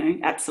 you know,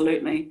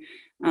 absolutely.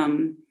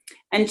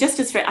 And just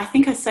as I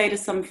think I say to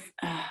some,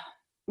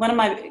 one of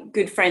my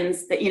good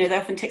friends that, you know, they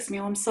often text me,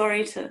 oh, I'm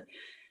sorry to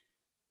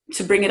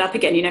to bring it up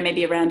again, you know,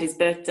 maybe around his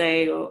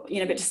birthday, or, you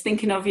know, but just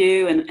thinking of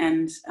you,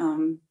 and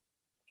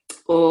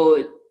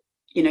or,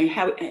 you know,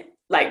 how,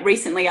 like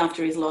recently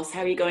after his loss,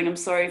 how are you going? I'm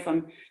sorry if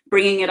I'm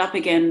bringing it up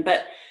again.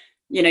 But,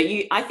 you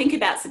know, I think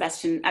about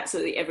Sebastian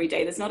absolutely every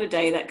day. There's not a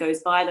day that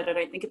goes by that I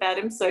don't think about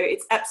him. So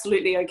it's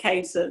absolutely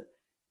okay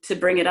to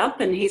bring it up.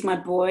 And he's my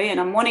boy, and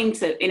I'm wanting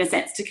to, in a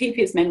sense, to keep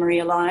his memory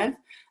alive.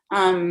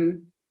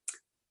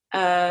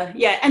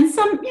 Yeah, and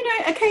some, you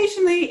know,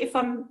 occasionally if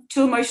I'm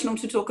too emotional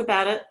to talk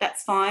about it,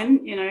 that's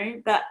fine, you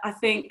know. But I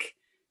think,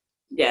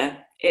 yeah,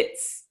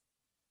 it's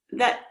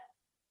that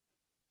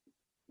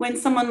when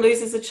someone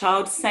loses a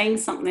child, saying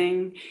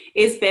something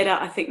is better,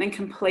 I think, than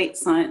complete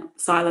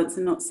silence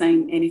and not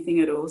saying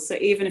anything at all. So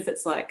even if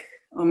it's like,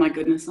 oh my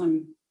goodness,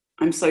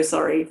 I'm so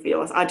sorry for your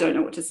loss, I don't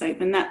know what to say,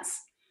 then that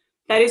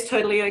is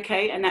totally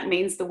okay, and that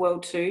means the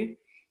world too.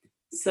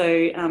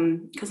 So,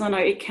 because I know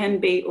it can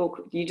be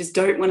awkward. You just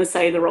don't want to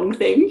say the wrong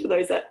thing to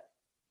those that,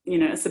 you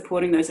know, are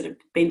supporting those that have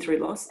been through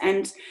loss.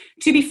 And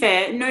to be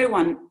fair, no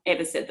one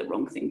ever said the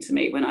wrong thing to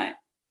me when I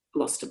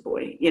lost a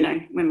boy, you know,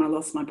 when I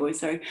lost my boy.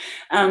 So,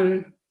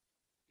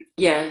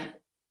 yeah,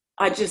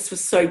 I just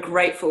was so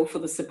grateful for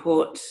the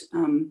support,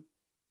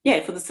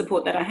 for the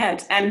support that I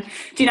had. And,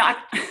 you know,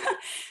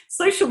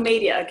 social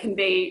media can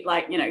be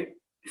like, you know,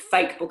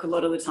 fake book a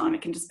lot of the time.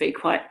 It can just be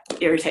quite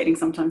irritating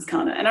sometimes,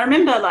 can't it? And I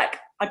remember, like,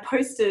 I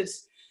posted,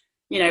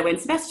 you know, when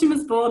Sebastian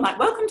was born, like,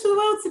 welcome to the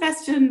world,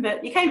 Sebastian,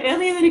 but you came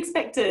earlier than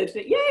expected.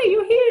 But yeah,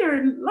 you're here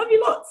and love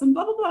you lots and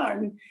blah, blah, blah.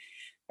 And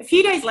a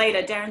few days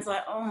later, Darren's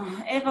like,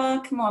 oh,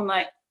 Eva, come on,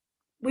 like,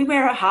 we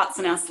wear our hearts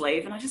on our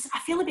sleeve. And I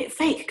feel a bit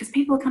fake, because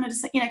people are kind of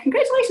just like, you know,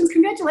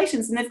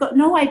 congratulations. And they've got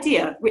no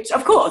idea, which,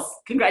 of course,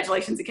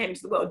 congratulations, it came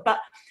to the world. But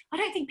I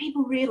don't think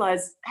people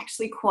realise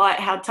actually quite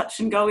how touch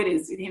and go it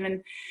is with him.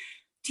 And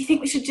do you think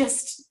we should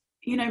just,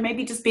 you know,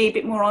 maybe just be a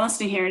bit more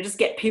honest in here and just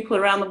get people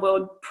around the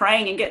world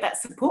praying and get that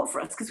support for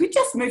us? Because we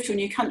just moved to a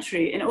new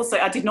country, and also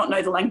I did not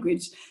know the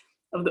language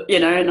of the, you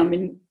know, and I'm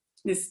in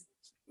this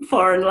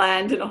foreign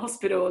land in a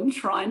hospital and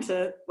trying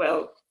to,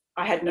 well,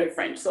 I had no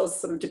French, so I was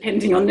sort of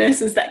depending on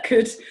nurses that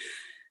could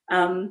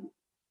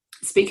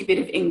speak a bit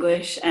of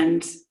English,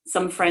 and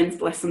some friends,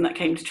 bless them, that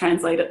came to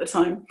translate at the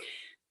time.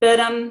 But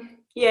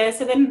yeah,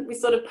 so then we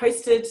sort of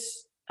posted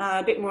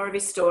a bit more of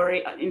his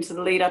story into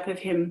the lead up of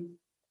him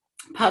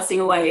passing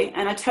away.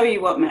 And I tell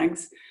you what,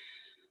 Mags,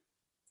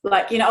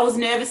 like, you know, I was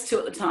nervous too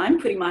at the time,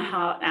 putting my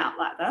heart out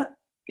like that.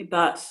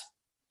 But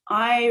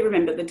I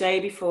remember the day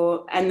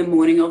before and the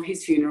morning of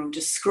his funeral,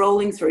 just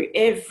scrolling through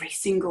every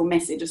single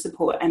message of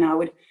support, and I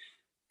would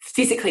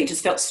physically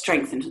just felt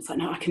strengthened. It's like,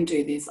 no, I can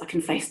do this. I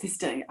can face this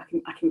day.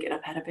 I can get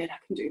up out of bed.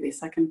 I can do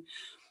this. I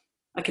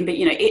can be,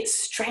 you know, it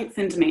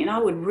strengthened me. And I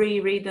would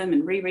reread them.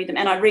 And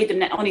I read them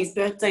now on his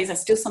birthdays. I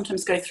still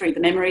sometimes go through the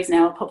memories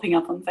now are popping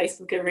up on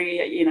Facebook every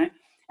year, you know,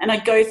 and I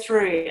go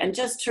through and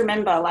just to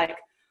remember, like,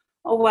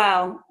 oh,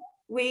 wow,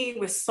 we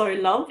were so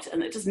loved,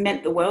 and it just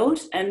meant the world.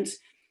 And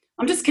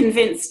I'm just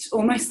convinced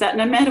almost that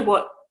no matter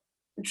what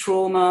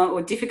trauma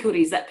or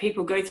difficulties that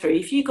people go through,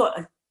 if you've got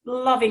a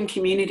loving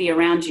community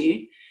around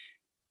you,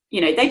 you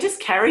know, they just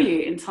carry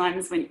you in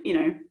times when, you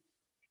know,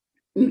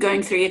 you're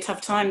going through your tough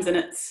times. And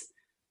it's,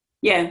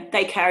 yeah,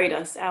 they carried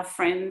us, our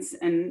friends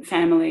and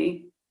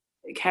family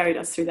carried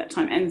us through that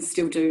time, and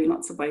still do in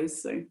lots of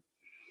ways. So,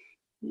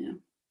 yeah.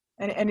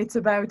 And it's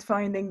about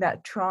finding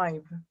that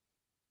tribe.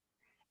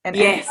 And,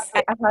 yes.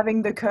 and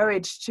having the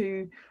courage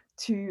to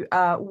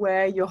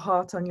wear your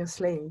heart on your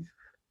sleeve.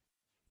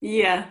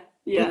 Yeah.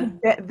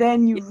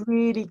 Then you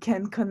really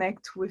can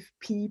connect with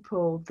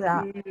people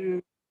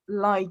that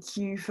like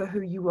you for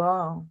who you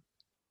are.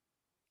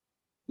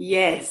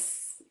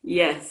 Yes.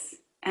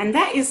 And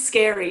that is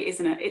scary,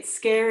 isn't it? It's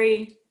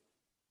scary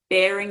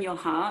bearing your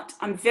heart.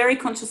 I'm very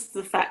conscious of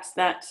the fact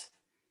that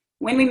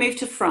when we moved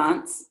to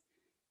France,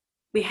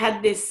 we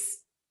had this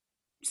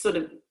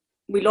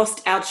we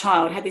lost our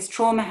child, had this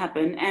trauma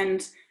happen,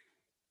 and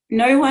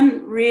no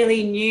one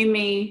really knew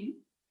me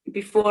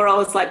before I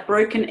was like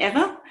broken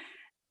ever.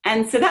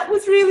 And so that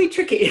was really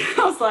tricky.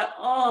 I was like,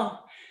 oh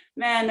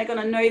man, they're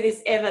going to know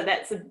this Eva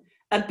that's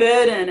a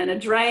burden and a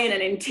drain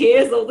and in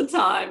tears all the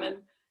time. And,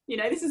 you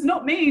know, this is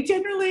not me.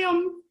 Generally,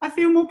 I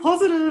feel more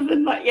positive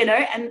and, like, you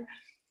know,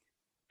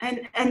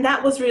 and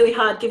that was really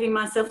hard, giving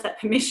myself that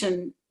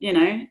permission, you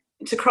know,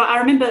 to cry. I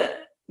remember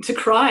to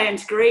cry and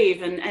to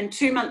grieve. And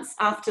 2 months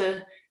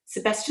after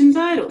Sebastian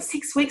died, or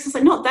 6 weeks, it's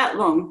like not that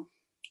long,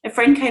 a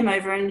friend came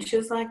over and she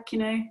was like, you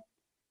know,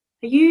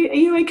 are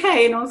you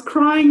okay? And I was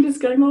crying,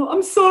 just going, oh,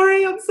 I'm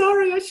sorry.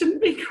 I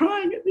shouldn't be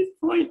crying at this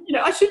point. You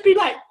know, I should be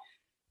like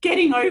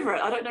getting over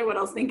it. I don't know what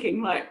I was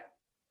thinking, like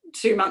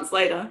 2 months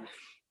later.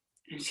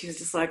 And she was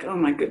just like, oh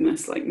my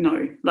goodness, like,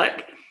 no.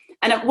 Like,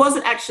 and it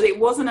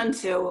wasn't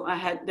until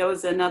there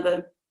was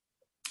another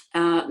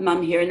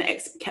mum here in the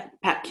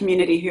expat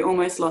community who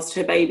almost lost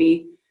her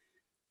baby,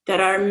 that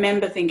I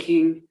remember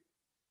thinking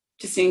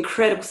just an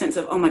incredible sense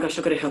of, oh my gosh,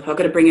 I've got to help her. I've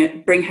got to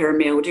bring her a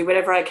meal, do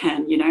whatever I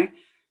can, you know.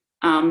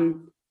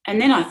 And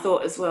then I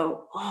thought as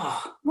well,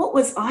 oh, what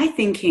was I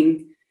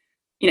thinking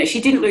you know,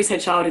 she didn't lose her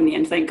child in the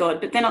end, thank God.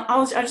 But then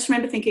I just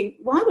remember thinking,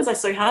 why was I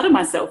so hard on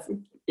myself?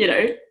 You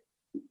know,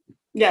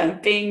 yeah,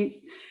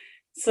 being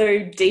so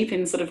deep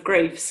in sort of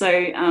grief. So,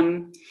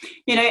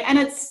 you know, and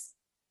it's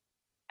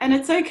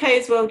okay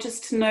as well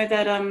just to know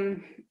that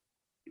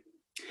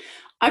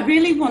I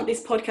really want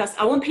this podcast,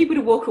 I want people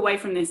to walk away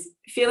from this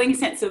feeling a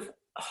sense of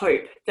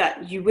hope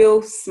that you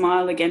will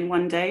smile again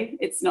one day.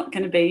 It's not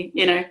going to be,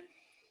 you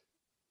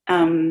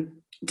know,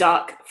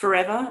 dark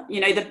forever. You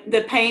know,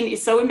 the pain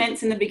is so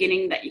immense in the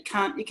beginning that you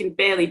can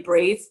barely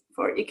breathe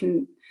for it. You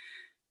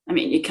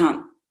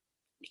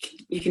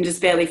can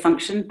just barely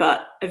function,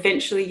 but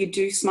eventually you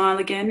do smile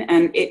again,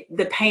 and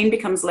the pain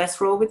becomes less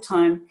raw with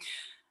time.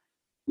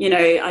 You know,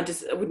 I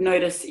would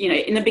notice, you know,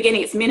 in the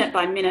beginning it's minute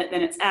by minute,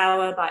 then it's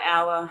hour by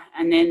hour,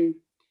 and then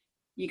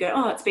you go,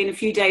 oh, it's been a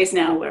few days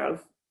now where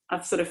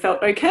I've sort of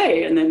felt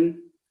okay, and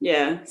then,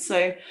 yeah.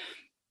 So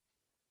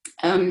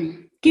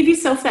give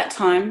yourself that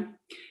time,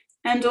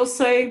 and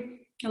also,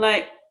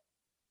 like,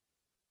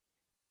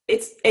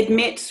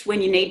 admit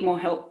when you need more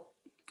help.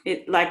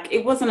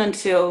 It wasn't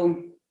until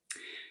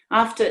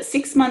after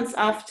 6 months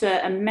after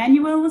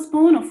Emmanuel was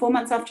born, or 4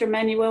 months after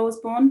Emmanuel was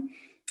born,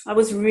 I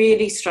was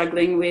really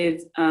struggling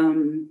with,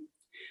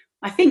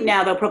 I think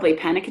now they'll probably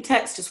panic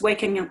attacks, just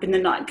waking up in the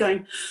night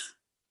going,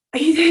 are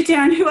you there,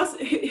 Darren?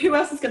 Who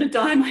else is going to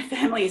die in my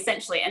family,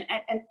 essentially? And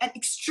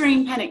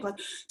extreme panic, like,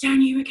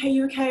 Darren, you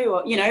okay?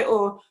 Or, you know,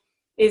 or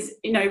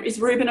is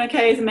Ruben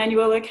okay? Is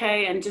Emmanuel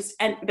okay?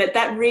 But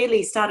that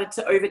really started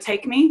to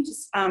overtake me.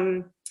 Just,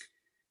 I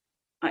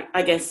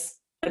guess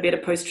a bit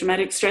of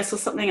post-traumatic stress or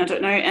something, I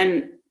don't know.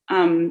 And,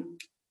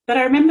 but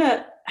I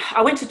remember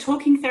I went to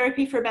talking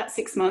therapy for about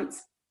 6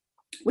 months,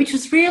 which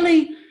was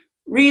really,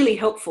 really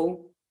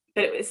helpful,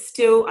 but it was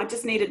still, I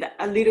just needed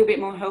a little bit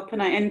more help.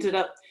 And I ended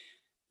up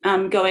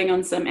going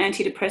on some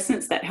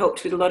antidepressants that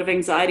helped with a lot of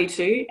anxiety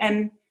too.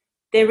 And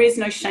there is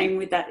no shame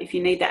with that if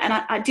you need that. And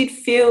I did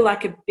feel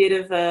like a bit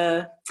of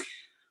a,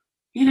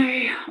 you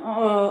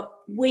know,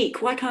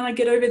 weak. Why can't I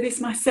get over this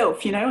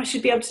myself? You know, I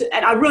should be able to,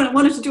 and I really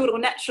wanted to do it all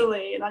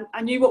naturally. And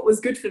I knew what was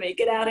good for me,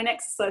 get out and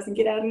exercise and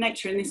get out in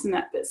nature and this and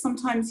that. But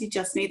sometimes you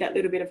just need that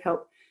little bit of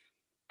help,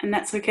 and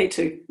that's okay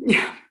too.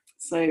 Yeah.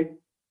 So.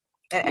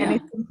 And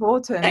it's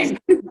important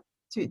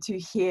to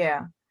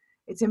hear.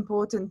 It's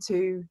important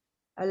to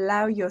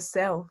allow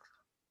yourself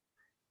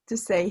to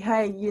say,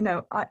 hey, you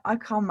know, I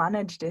can't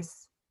manage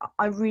this.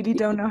 I really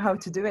don't know how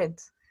to do it.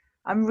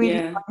 I'm really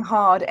trying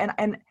hard,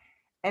 and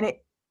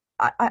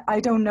I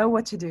don't know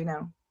what to do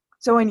now.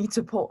 So I need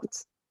support.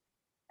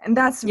 And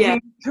that's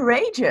really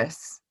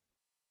courageous.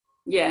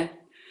 Yeah.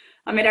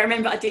 I mean, I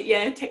remember I did,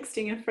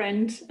 texting a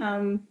friend.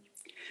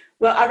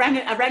 Well, I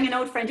rang an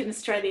old friend in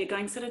Australia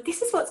going, sort of,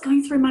 this is what's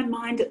going through my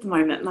mind at the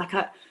moment. Like,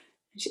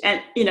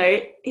 and, you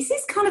know, is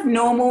this kind of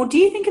normal? Do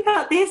you think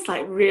about this?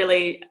 Like,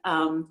 really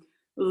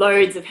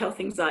loads of health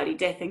anxiety,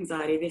 death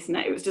anxiety, this and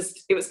that.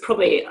 It was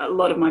probably a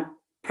lot of my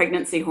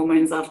pregnancy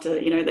hormones after,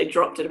 you know, they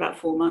dropped at about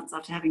 4 months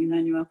after having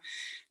Emmanuel.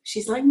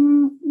 She's like,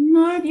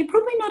 no, you're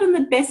probably not in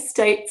the best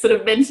state sort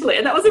of mentally.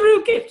 And that was a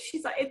real gift.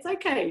 She's like, it's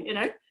okay, you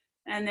know.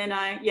 And then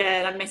I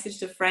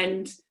messaged a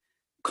friend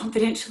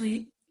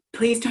confidentially,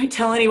 please don't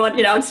tell anyone.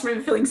 You know, I just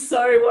remember feeling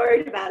so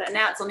worried about it. And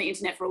now it's on the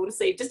internet for all to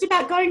see, just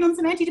about going on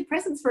some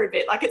antidepressants for a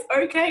bit. Like, it's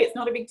okay. It's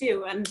not a big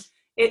deal. And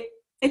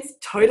it's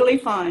totally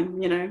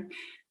fine, you know.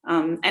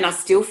 And I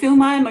still feel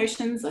my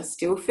emotions. I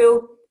still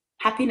feel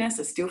happiness.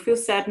 I still feel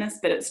sadness,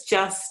 but it's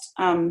just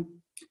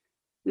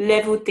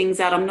leveled things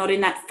out. I'm not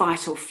in that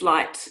fight or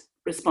flight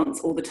response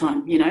all the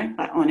time, you know,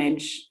 like on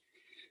edge,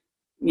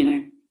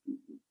 you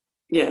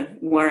know,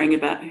 worrying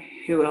about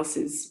who else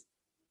is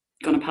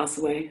going to pass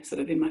away sort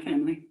of in my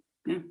family.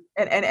 Yeah.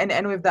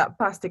 And with that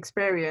past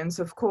experience,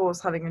 of course,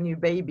 having a new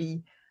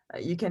baby,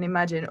 you can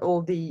imagine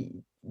all the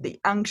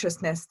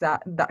anxiousness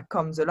that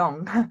comes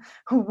along,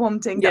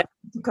 wanting that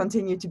to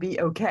continue to be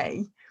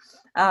okay.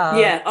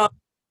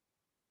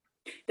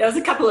 There was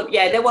a couple of,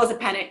 there was a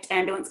panicked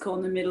ambulance call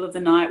in the middle of the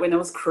night when there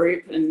was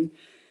croup. And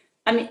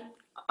I mean,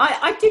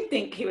 I did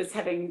think he was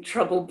having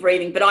trouble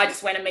breathing, but I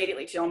just went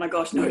immediately to, oh my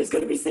gosh, no, he's got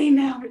to be seen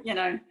now, you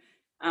know.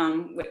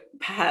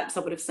 Perhaps I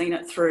would have seen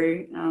it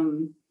through.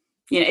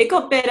 You know, it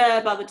got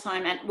better by the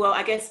time,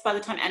 I guess by the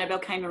time Annabelle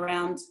came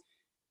around,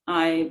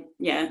 I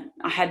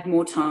had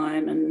more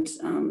time, and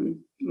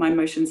my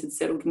emotions had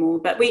settled more.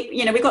 But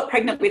we got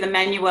pregnant with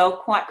Emmanuel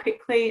quite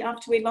quickly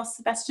after we lost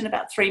Sebastian,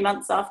 about 3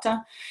 months after.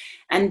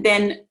 And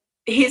then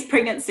his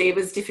pregnancy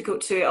was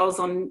difficult too.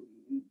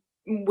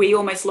 We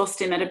almost lost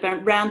him at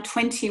around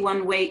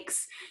 21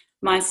 weeks.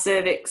 My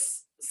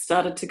cervix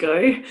started to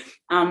go.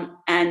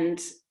 And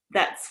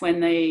that's when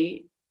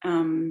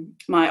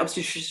my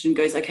obstetrician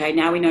goes, okay,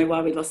 now we know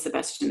why we lost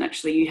Sebastian.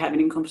 Actually, you have an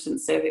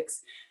incompetent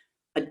cervix.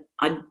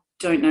 I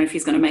don't know if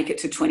he's going to make it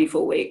to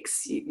 24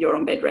 weeks. You're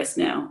on bed rest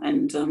now.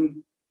 And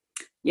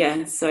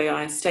so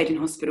I stayed in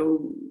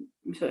hospital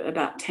for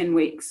about 10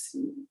 weeks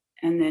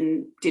and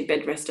then did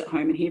bed rest at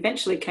home. And he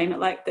eventually came at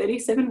like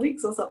 37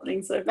 weeks or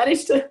something. So I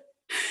managed to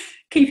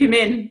keep him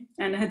in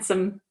and had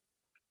some,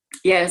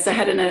 so I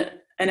had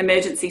an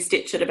emergency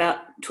stitch at about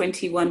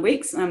 21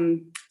 weeks,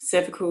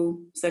 cervical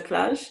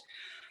cerclage.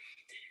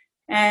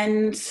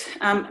 And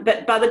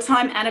but by the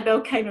time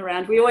Annabelle came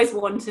around, we always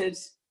wanted,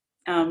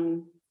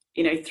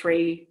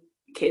 3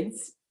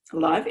 kids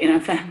alive in our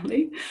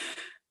family.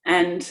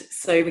 And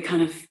so we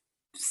kind of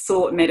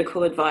sought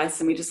medical advice,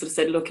 and we just sort of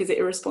said, look, is it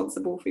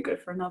irresponsible if we go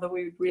for another?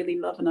 We would really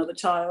love another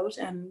child.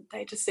 And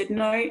they just said,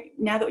 no,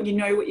 now that you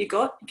know what you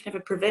got, you can have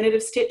a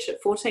preventative stitch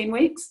at 14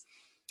 weeks.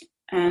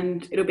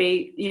 And it'll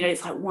be,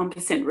 it's like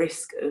 1%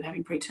 risk of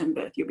having preterm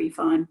birth. You'll be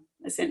fine,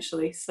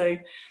 essentially. So,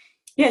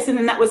 yes, and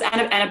then that was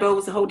Annabelle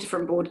was a whole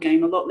different board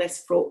game, a lot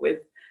less fraught with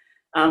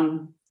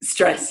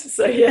stress.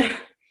 So, yeah.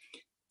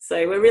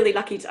 So we're really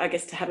lucky,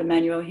 to have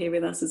Emmanuel here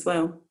with us as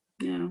well.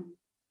 Yeah.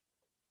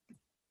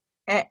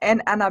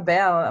 And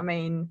Annabelle, I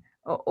mean,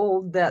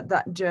 all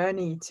that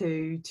journey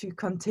to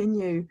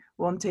continue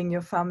wanting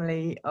your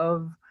family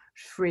of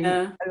 3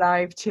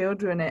 alive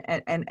children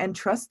and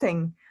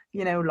trusting,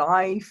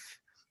 life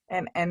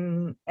and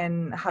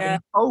having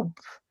hope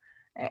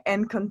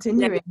and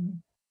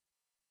continuing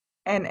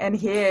and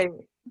here.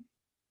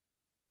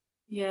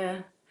 Yeah.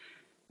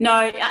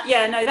 No,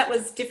 that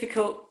was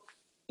difficult.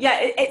 Yeah,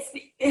 it's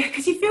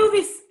because you feel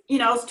this,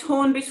 I was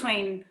torn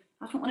between,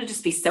 I don't want to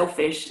just be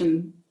selfish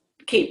and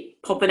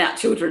keep popping out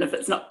children if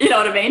it's not, you know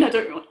what I mean? I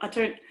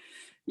don't,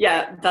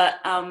 yeah, but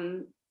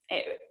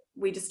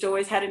we just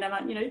always had in our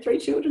mind, 3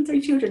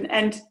 children.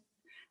 And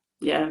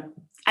yeah,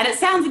 and it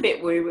sounds a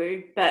bit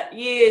woo-woo, but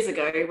years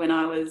ago when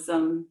I was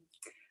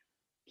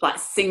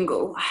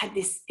single, I had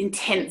this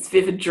intense,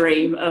 vivid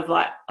dream of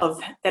that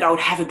I would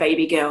have a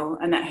baby girl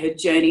and that her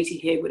journey to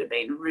here would have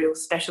been a real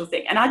special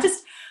thing. And I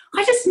just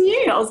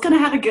knew I was going to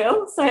have a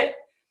girl. So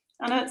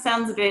I know it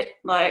sounds a bit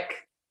like,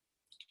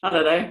 I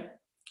don't know,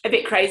 a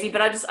bit crazy,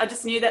 but I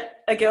just knew that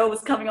a girl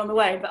was coming on the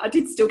way. But I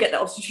did still get the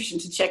obstetrician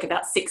to check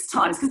about 6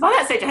 times, because by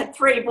that stage I had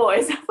 3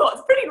 boys. I thought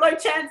it's pretty low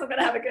chance I'm going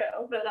to have a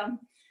girl. But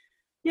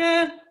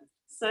yeah,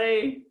 so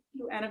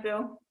little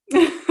Annabelle.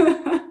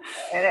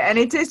 And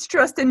it is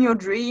trust in your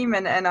dream,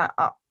 and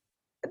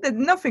there's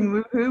nothing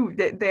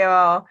woohoo. There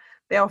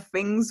are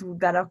things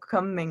that are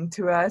coming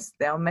to us.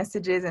 There are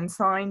messages and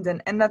signs,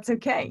 and that's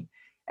okay.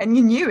 And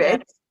you knew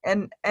it,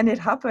 and it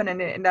happened,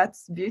 and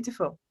that's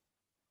beautiful.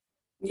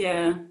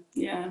 Yeah.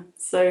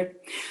 So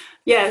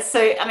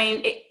I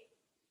mean,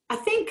 I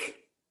think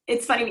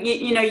it's funny,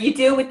 you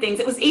deal with things.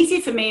 It was easier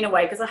for me in a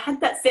way because I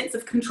had that sense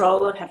of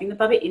control of having the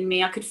bubba in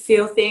me. I could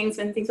feel things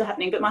when things were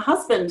happening. But my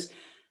husband,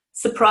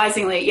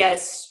 surprisingly,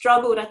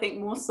 struggled, I think,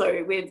 more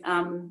so with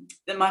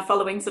my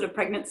following sort of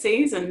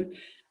pregnancies. And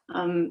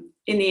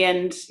in the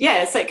end,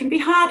 so it can be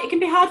hard. It can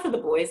be hard for the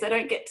boys. They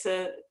don't get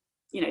to,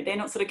 they're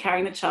not sort of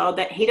carrying the child.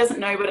 That he doesn't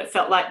know what it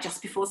felt like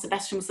just before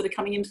Sebastian was sort of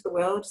coming into the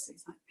world. So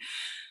he's like,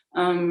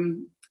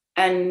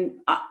 and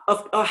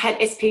I had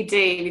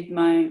SPD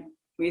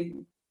with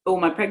all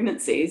my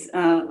pregnancies,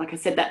 like I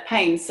said, that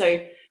pain,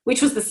 so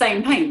which was the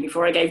same pain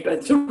before I gave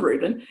birth to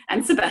Reuben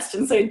and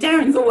Sebastian. So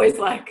Darren's always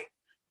like,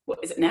 what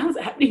is it now? Is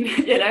it happening?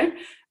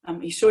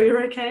 Are you sure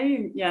you're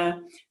okay? Yeah.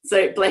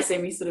 So bless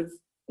him,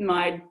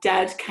 my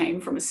dad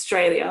came from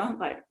Australia,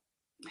 like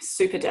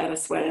super dad, I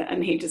swear,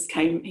 and he just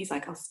came, he's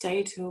like, I'll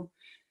stay till,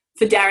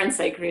 for Darren's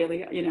sake,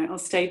 really, I'll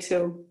stay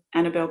till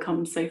Annabelle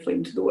comes safely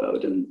into the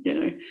world. And,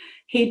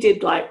 he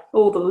did like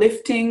all the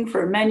lifting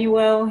for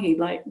Emmanuel. He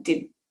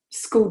did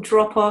school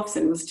drop-offs,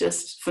 and it was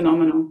just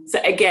phenomenal. So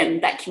again,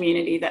 that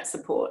community, that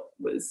support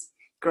was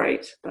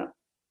great.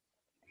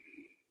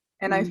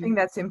 And I think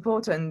that's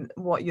important.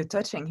 What you're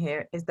touching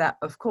here is that,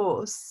 of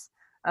course,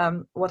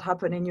 what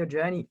happened in your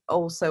journey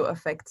also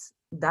affects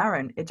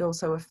Darren. It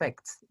also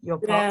affects your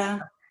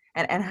partner,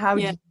 and how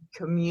you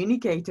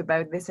communicate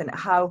about this, and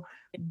how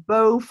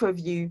both of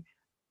you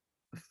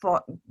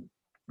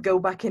go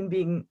back in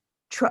being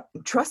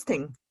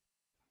trusting.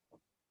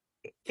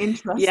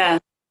 Interesting. Yeah.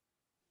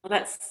 Well,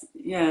 that's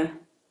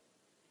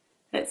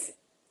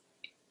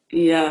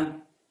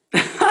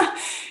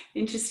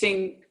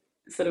interesting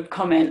sort of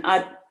comment.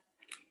 I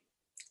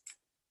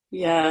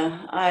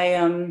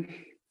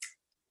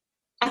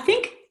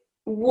think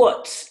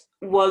what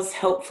was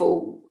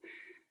helpful,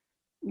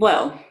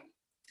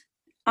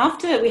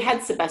 after we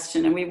had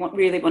Sebastian and we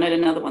really wanted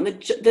another one,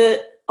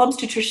 the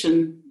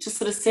obstetrician just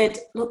sort of said,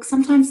 look,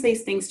 sometimes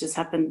these things just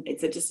happen.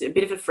 It's just a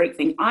bit of a freak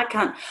thing. I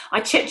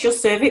checked your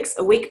cervix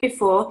a week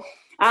before.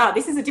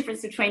 This is the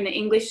difference between the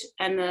English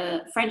and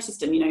the French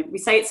system. We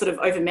say it's sort of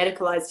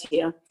over-medicalized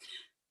here.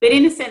 But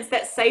in a sense,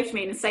 that saved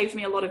me, and it saved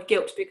me a lot of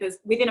guilt, because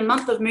within a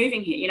month of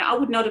moving here, I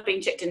would not have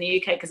been checked in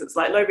the UK because it's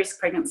like low-risk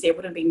pregnancy. I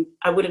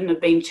wouldn't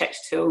have been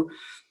checked till,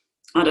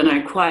 I don't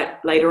know,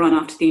 quite later on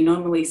after the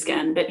anomaly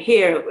scan. But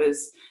here it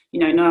was,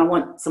 no, I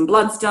want some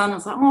bloods done. I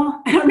was like,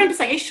 oh, and I remember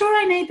saying, are you sure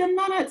I need them?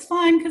 No, it's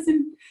fine. Because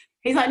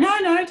he's like,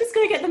 no, just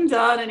go get them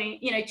done. And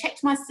he,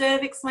 checked my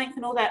cervix length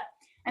and all that.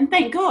 And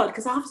thank God,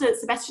 because after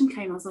Sebastian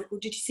came, I was like, well,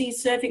 did you see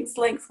his cervix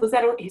length? Was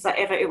that all? He's like,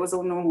 it was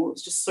all normal. It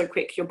was just so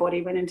quick. Your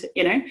body went into,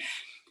 and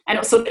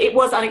it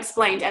was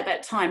unexplained at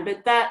that time.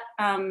 But that,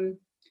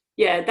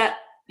 that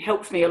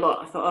helped me a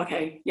lot. I thought,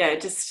 okay,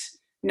 just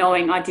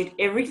knowing I did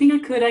everything I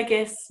could, I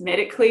guess,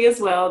 medically as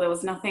well. There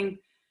was nothing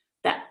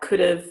that could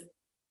have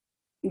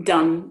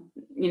done,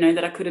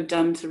 that I could have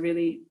done to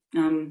really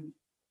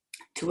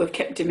to have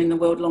kept him in the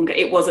world longer.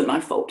 It wasn't my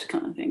fault,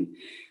 kind of thing.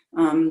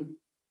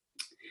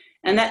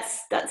 And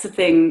that's the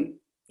thing,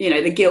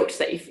 the guilt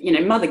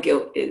that mother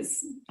guilt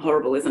is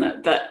horrible, isn't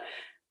it? But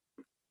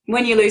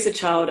when you lose a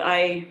child,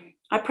 I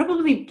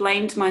probably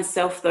blamed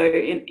myself, though,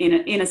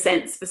 in a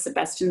sense, for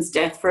Sebastian's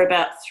death for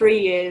about 3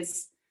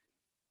 years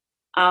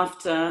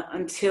after,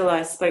 until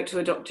I spoke to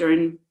a doctor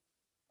in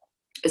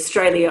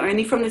Australia,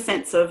 only from the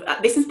sense of,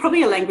 this is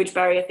probably a language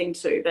barrier thing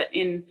too, but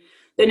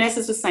the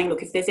nurses were saying,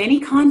 look, if there's any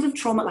kind of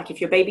trauma, like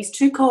if your baby's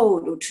too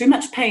cold or too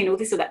much pain or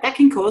this or that, that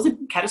can cause a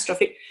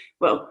catastrophic,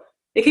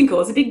 it can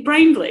cause a big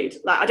brain bleed.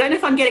 Like, I don't know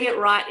if I'm getting it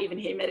right even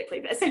here medically,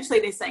 but essentially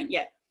they're saying,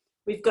 yeah,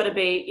 we've got to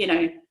be,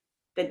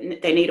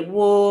 they need a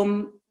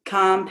warm,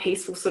 calm,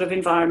 peaceful sort of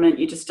environment.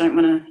 You just don't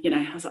want to,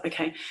 I was like,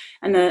 okay.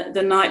 And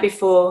the night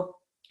before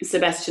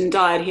Sebastian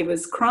died, he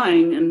was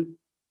crying and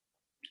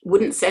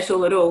wouldn't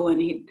settle at all.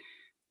 And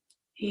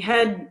he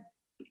had,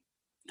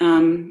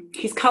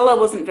 his colour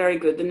wasn't very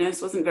good. The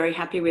nurse wasn't very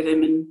happy with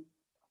him, and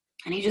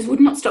he just would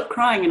not stop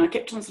crying. And I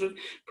kept on sort of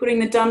putting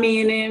the dummy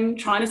in him,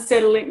 trying to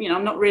settle him.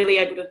 I'm not really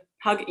able to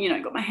hug,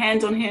 got my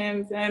hands on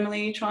him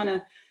firmly, trying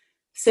to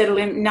settle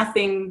him.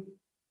 Nothing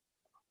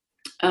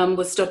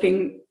was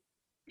stopping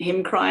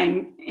him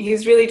crying. He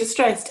was really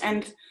distressed.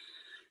 And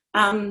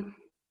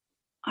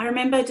I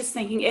remember just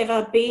thinking,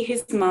 Eva, be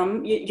his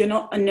mum. You're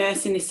not a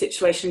nurse in this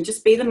situation.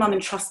 Just be the mum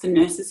and trust the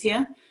nurses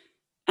here.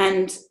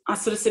 And I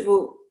sort of said,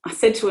 I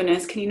said to a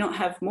nurse, can you not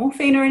have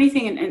morphine or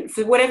anything? And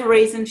for whatever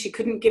reason, she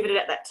couldn't give it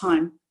at that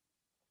time,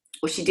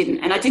 or she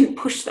didn't. And I didn't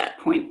push that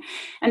point.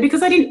 And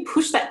because I didn't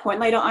push that point,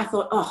 later I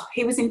thought,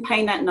 he was in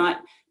pain that night.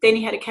 Then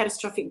he had a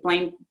catastrophic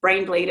brain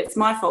bleed. It's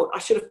my fault. I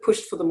should have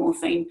pushed for the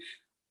morphine,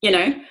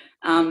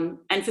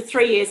 And for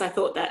 3 years I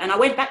thought that. And I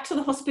went back to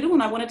the hospital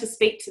and I wanted to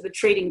speak to the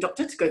treating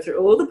doctor to go through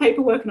all the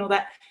paperwork and all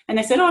that. And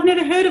they said, I've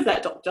never heard of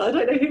that doctor. I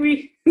don't know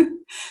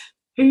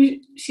who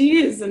she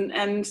is.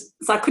 And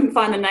so I couldn't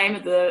find the name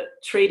of the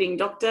treating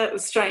doctor. It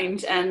was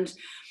strange.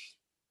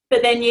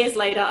 But then years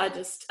later, I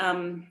just,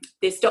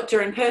 this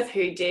doctor in Perth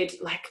who did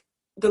like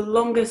the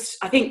longest,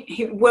 I think,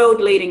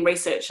 world leading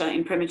researcher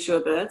in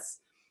premature births.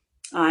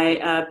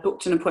 I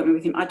booked an appointment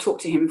with him. I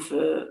talked to him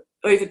for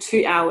over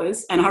 2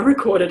 hours and I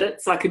recorded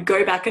it so I could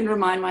go back and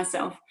remind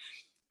myself.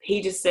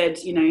 He just said,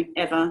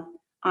 Eva,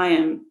 I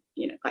am,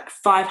 like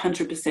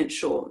 500%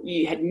 sure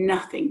you had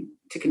nothing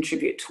to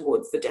contribute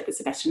towards the death of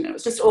Sebastian. It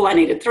was just all I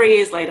needed. 3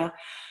 years later,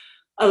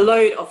 a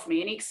load off me.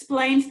 And he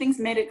explained things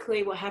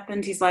medically, what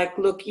happened. He's like,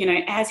 look,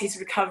 as he's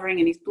recovering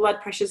and his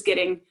blood pressure's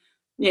getting,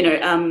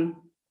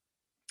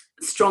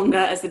 stronger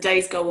as the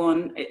days go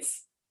on,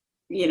 it's,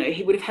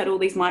 he would have had all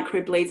these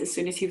microbleeds as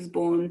soon as he was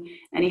born.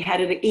 And he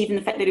had it, even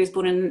the fact that he was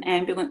born in an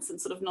ambulance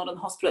and sort of not in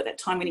the hospital at that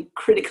time when he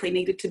critically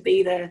needed to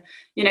be there.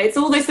 It's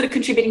all those sort of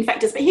contributing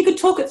factors, but he could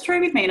talk it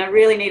through with me and I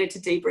really needed to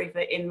debrief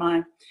it in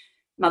my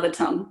mother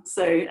tongue.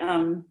 So,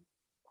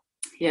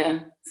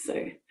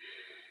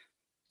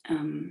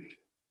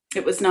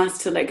 it was nice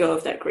to let go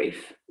of that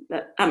grief,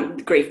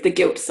 the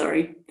guilt,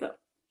 sorry.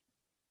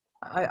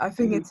 I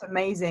think it's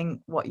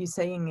amazing what you're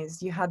saying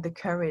is you had the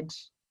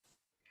courage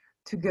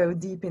to go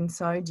deep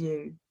inside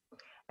you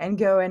and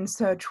go and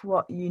search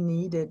what you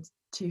needed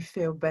to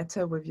feel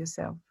better with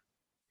yourself.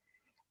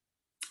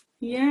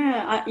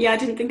 I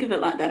didn't think of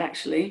it like that,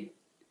 actually.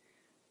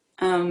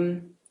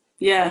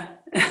 Yeah,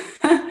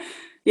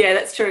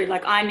 that's true.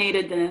 Like I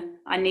needed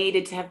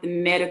to have the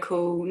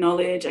medical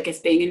knowledge. I guess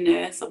being a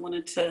nurse, I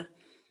wanted to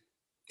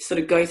sort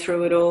of go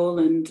through it all.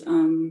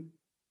 And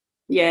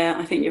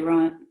I think you're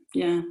right.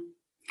 Yeah.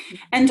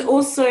 And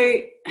also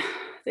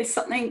there's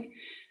something,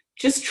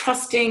 just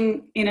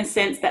trusting in a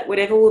sense that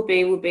whatever will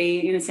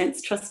be, in a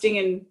sense, trusting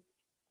in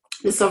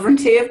the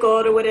sovereignty of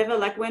God or whatever.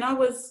 Like when I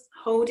was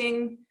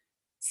holding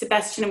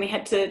Sebastian and we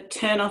had to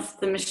turn off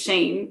the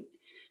machine,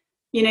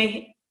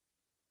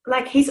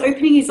 like he's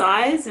opening his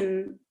eyes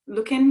and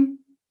looking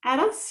at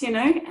us,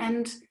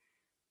 and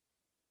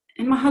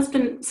my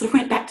husband sort of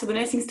went back to the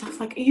nursing staff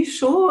like, are you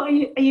sure? Are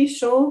you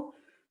sure?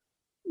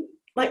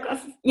 Like,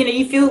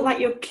 you feel like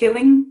you're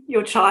killing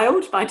your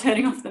child by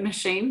turning off the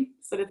machine,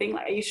 sort of thing.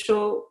 Like, are you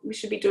sure we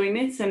should be doing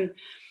this? And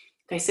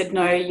they said,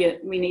 no,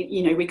 we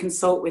need, we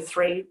consult with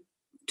 3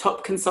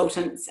 top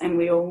consultants and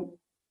we all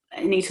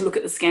need to look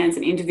at the scans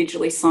and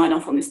individually sign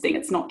off on this thing.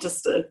 It's not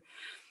just a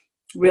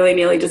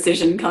willy-nilly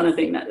decision kind of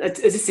thing, a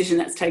decision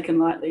that's taken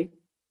lightly.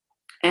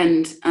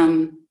 And,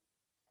 and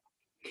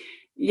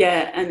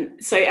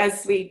so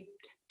as we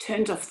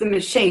turned off the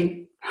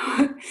machine,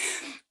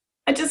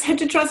 I just had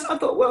to trust. I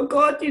thought, well,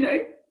 God,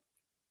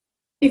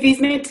 if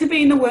he's meant to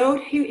be in the world,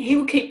 he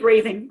will keep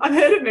breathing. I've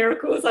heard of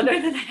miracles. I know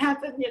that they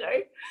happen,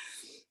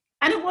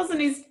 And it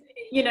wasn't his,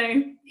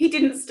 he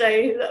didn't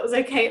stay. That was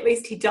okay. At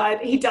least he died.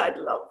 He died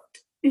loved.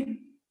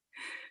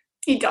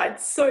 He died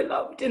so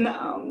loved in the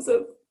arms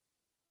of,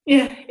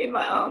 in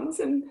my arms.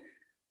 And,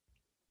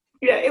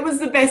 it was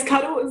the best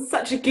cuddle. It was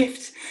such a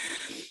gift.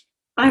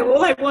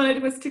 all I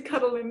wanted was to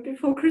cuddle him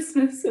before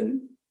Christmas.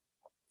 And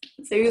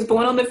so he was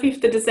born on the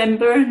 5th of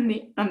December, and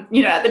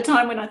at the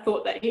time when I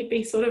thought that he'd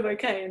be sort of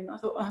okay, and I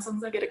thought, as long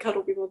as I get a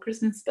cuddle before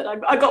Christmas, but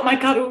I got my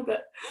cuddle.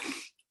 But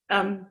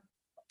so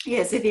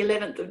the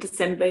 11th of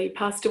December he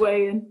passed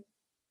away, and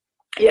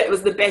it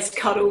was the best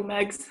cuddle,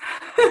 Mags.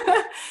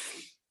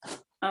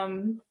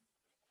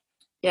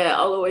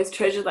 I'll always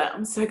treasure that.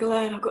 I'm so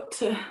glad I got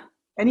to.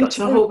 And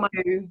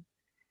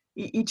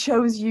he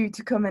chose you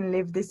to come and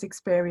live this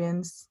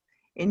experience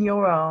in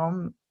your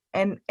arm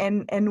and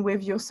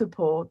with your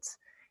support.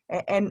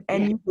 And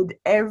you did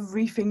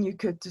everything you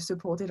could to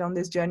support it on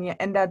this journey,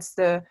 and that's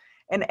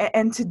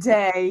and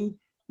today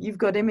you've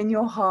got him in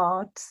your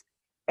heart,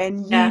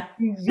 and you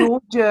do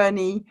your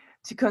journey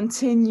to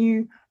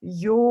continue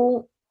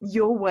your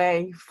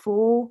way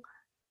for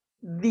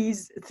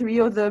these 3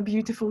 other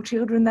beautiful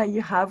children that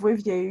you have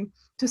with you,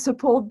 to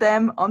support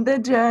them on their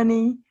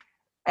journey,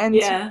 and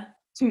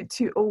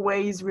to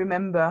always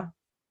remember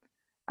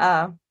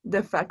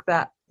the fact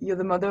that you're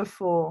the mother of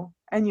 4.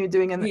 And you're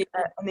doing an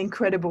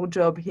incredible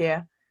job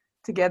here,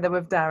 together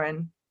with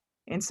Darren,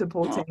 in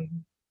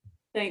supporting.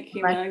 Thank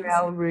you,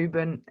 Emmanuel,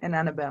 Ruben, and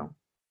Annabelle.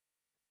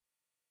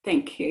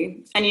 Thank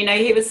you. And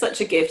he was such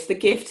a gift. The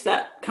gift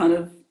that kind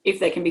of, if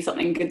there can be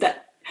something good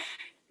that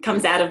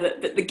comes out of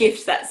it, the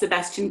gift that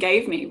Sebastian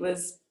gave me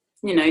was,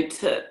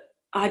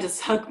 I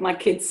just hug my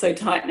kids so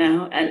tight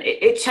now, and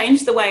it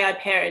changed the way I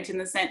parent, in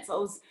the sense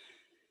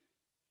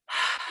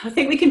I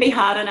think we can be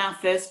hard on our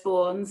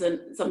firstborns,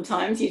 and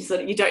sometimes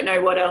you don't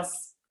know what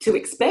else to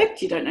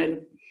expect. You don't know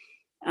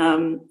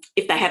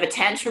if they have a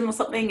tantrum or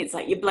something. It's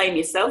like you blame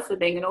yourself for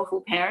being an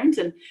awful parent,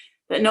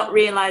 but not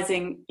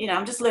realizing,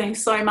 I'm just learning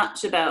so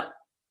much about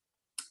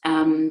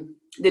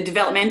the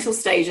developmental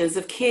stages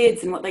of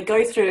kids and what they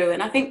go through,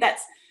 and I think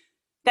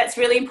that's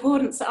really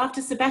important. So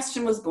after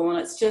Sebastian was born,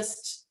 it's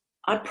just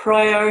I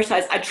try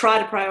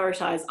to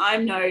prioritize.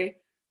 I'm no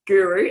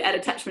guru at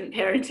attachment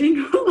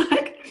parenting,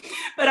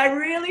 but I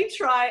really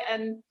try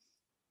and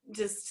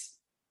just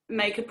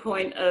make a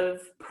point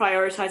of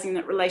prioritizing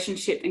that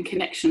relationship and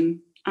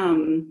connection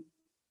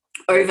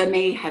over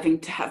me having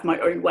to have my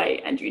own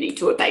way, and you need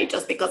to obey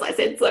just because I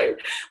said so,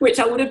 which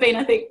I would have been,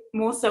 I think,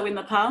 more so in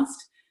the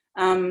past.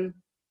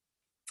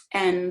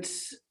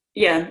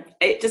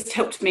 It just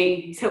helped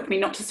me. He's helped me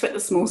not to sweat the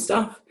small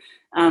stuff.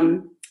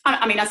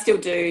 I still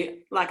do.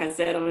 Like I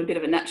said, I'm a bit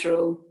of a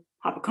natural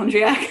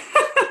hypochondriac.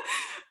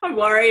 I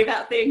worry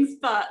about things,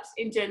 but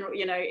in general,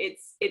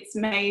 it's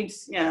made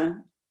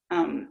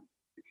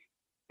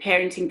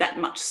parenting that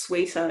much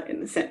sweeter, in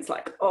the sense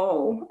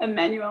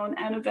Emmanuel and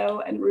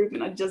Annabelle and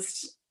Ruben, I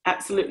just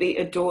absolutely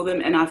adore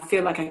them, and I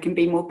feel like I can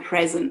be more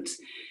present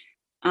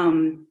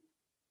in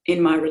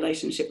my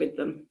relationship with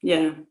them.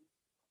 Yeah,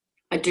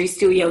 I do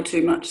still yell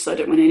too much, so I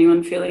don't want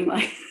anyone feeling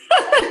like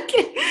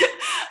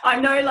I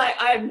know,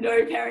 I have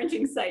no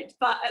parenting saint,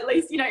 but at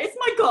least it's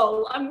my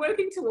goal. I'm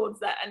working towards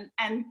that,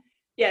 and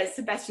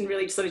Sebastian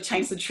really sort of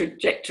changed the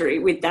trajectory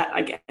with that,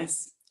 I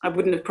guess. I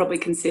wouldn't have probably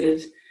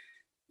considered,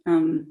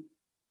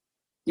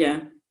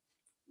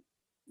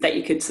 that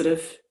you could sort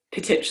of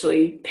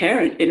potentially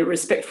parent in a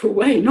respectful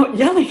way, not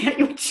yelling at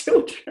your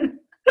children.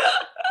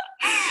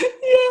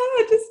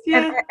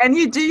 And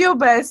you do your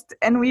best,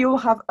 and we all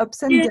have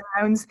ups and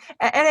downs.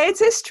 And it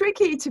is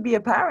tricky to be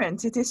a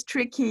parent. It is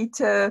tricky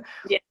to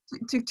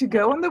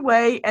go on the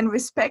way and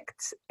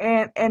respect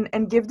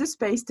and give the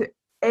space to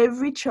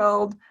every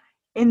child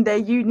in their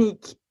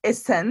unique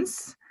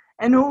essence,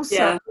 and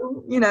also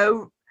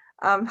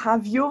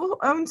have your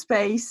own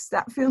space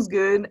that feels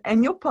good,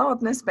 and your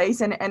partner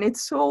space, and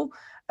it's all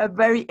a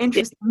very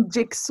interesting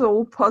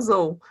jigsaw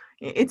puzzle.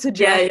 It's a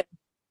journey.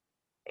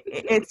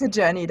 It's a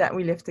journey that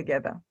we live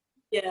together.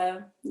 It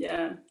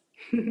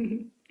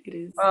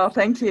is. Well,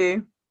 thank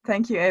you,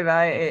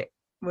 Eva. It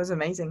was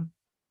amazing.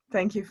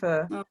 Thank you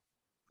for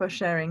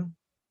sharing.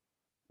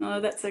 Oh,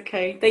 that's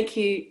okay. Thank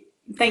you.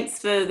 Thanks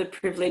for the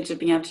privilege of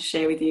being able to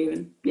share with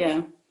you.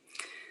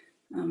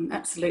 And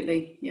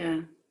absolutely.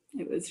 Yeah,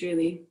 it was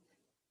really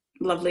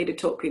lovely to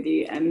talk with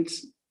you, and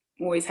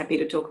always happy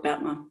to talk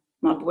about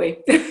my boy.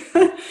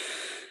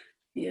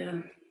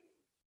 Yeah.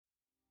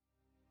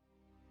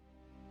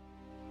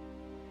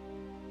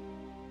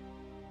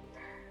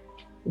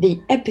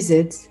 The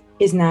episode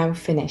is now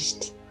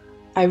finished.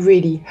 I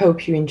really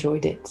hope you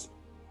enjoyed it.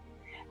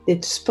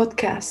 This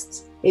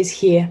podcast is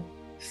here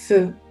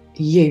for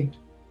you.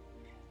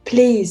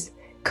 Please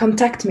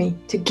contact me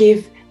to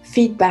give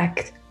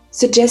feedback,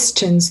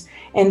 suggestions,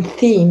 and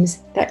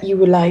themes that you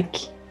would like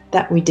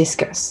that we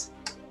discuss.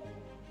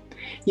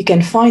 You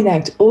can find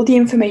out all the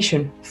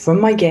information from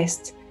my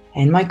guests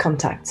and my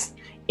contacts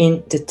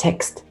in the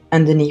text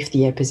underneath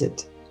the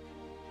episode.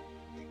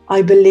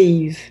 I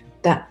believe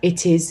that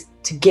it is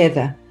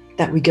together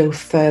that we go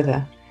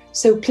further.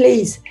 So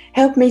please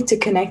help me to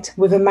connect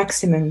with a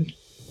maximum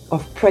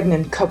of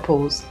pregnant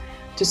couples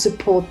to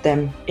support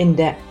them in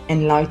their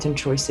enlightened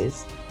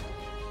choices.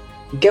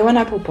 Go on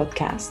Apple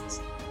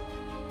Podcasts,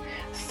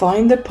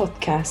 find the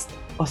podcast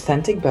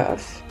Authentic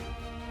Birth,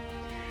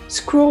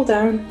 scroll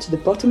down to the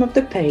bottom of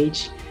the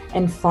page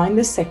and find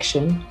the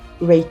section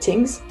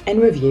Ratings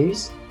and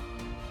Reviews.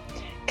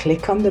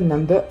 Click on the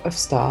number of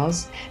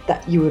stars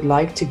that you would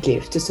like to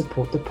give to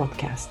support the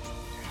podcast.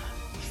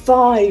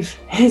 5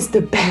 is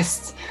the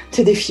best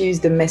to diffuse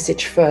the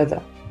message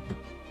further.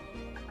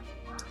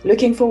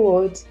 Looking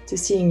forward to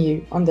seeing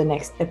you on the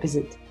next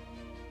episode.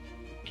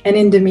 And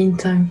in the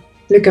meantime,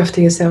 look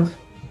after yourself.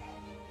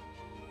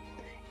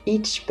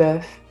 Each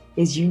birth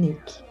is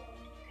unique.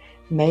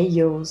 May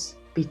yours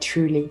be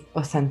truly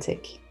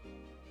authentic.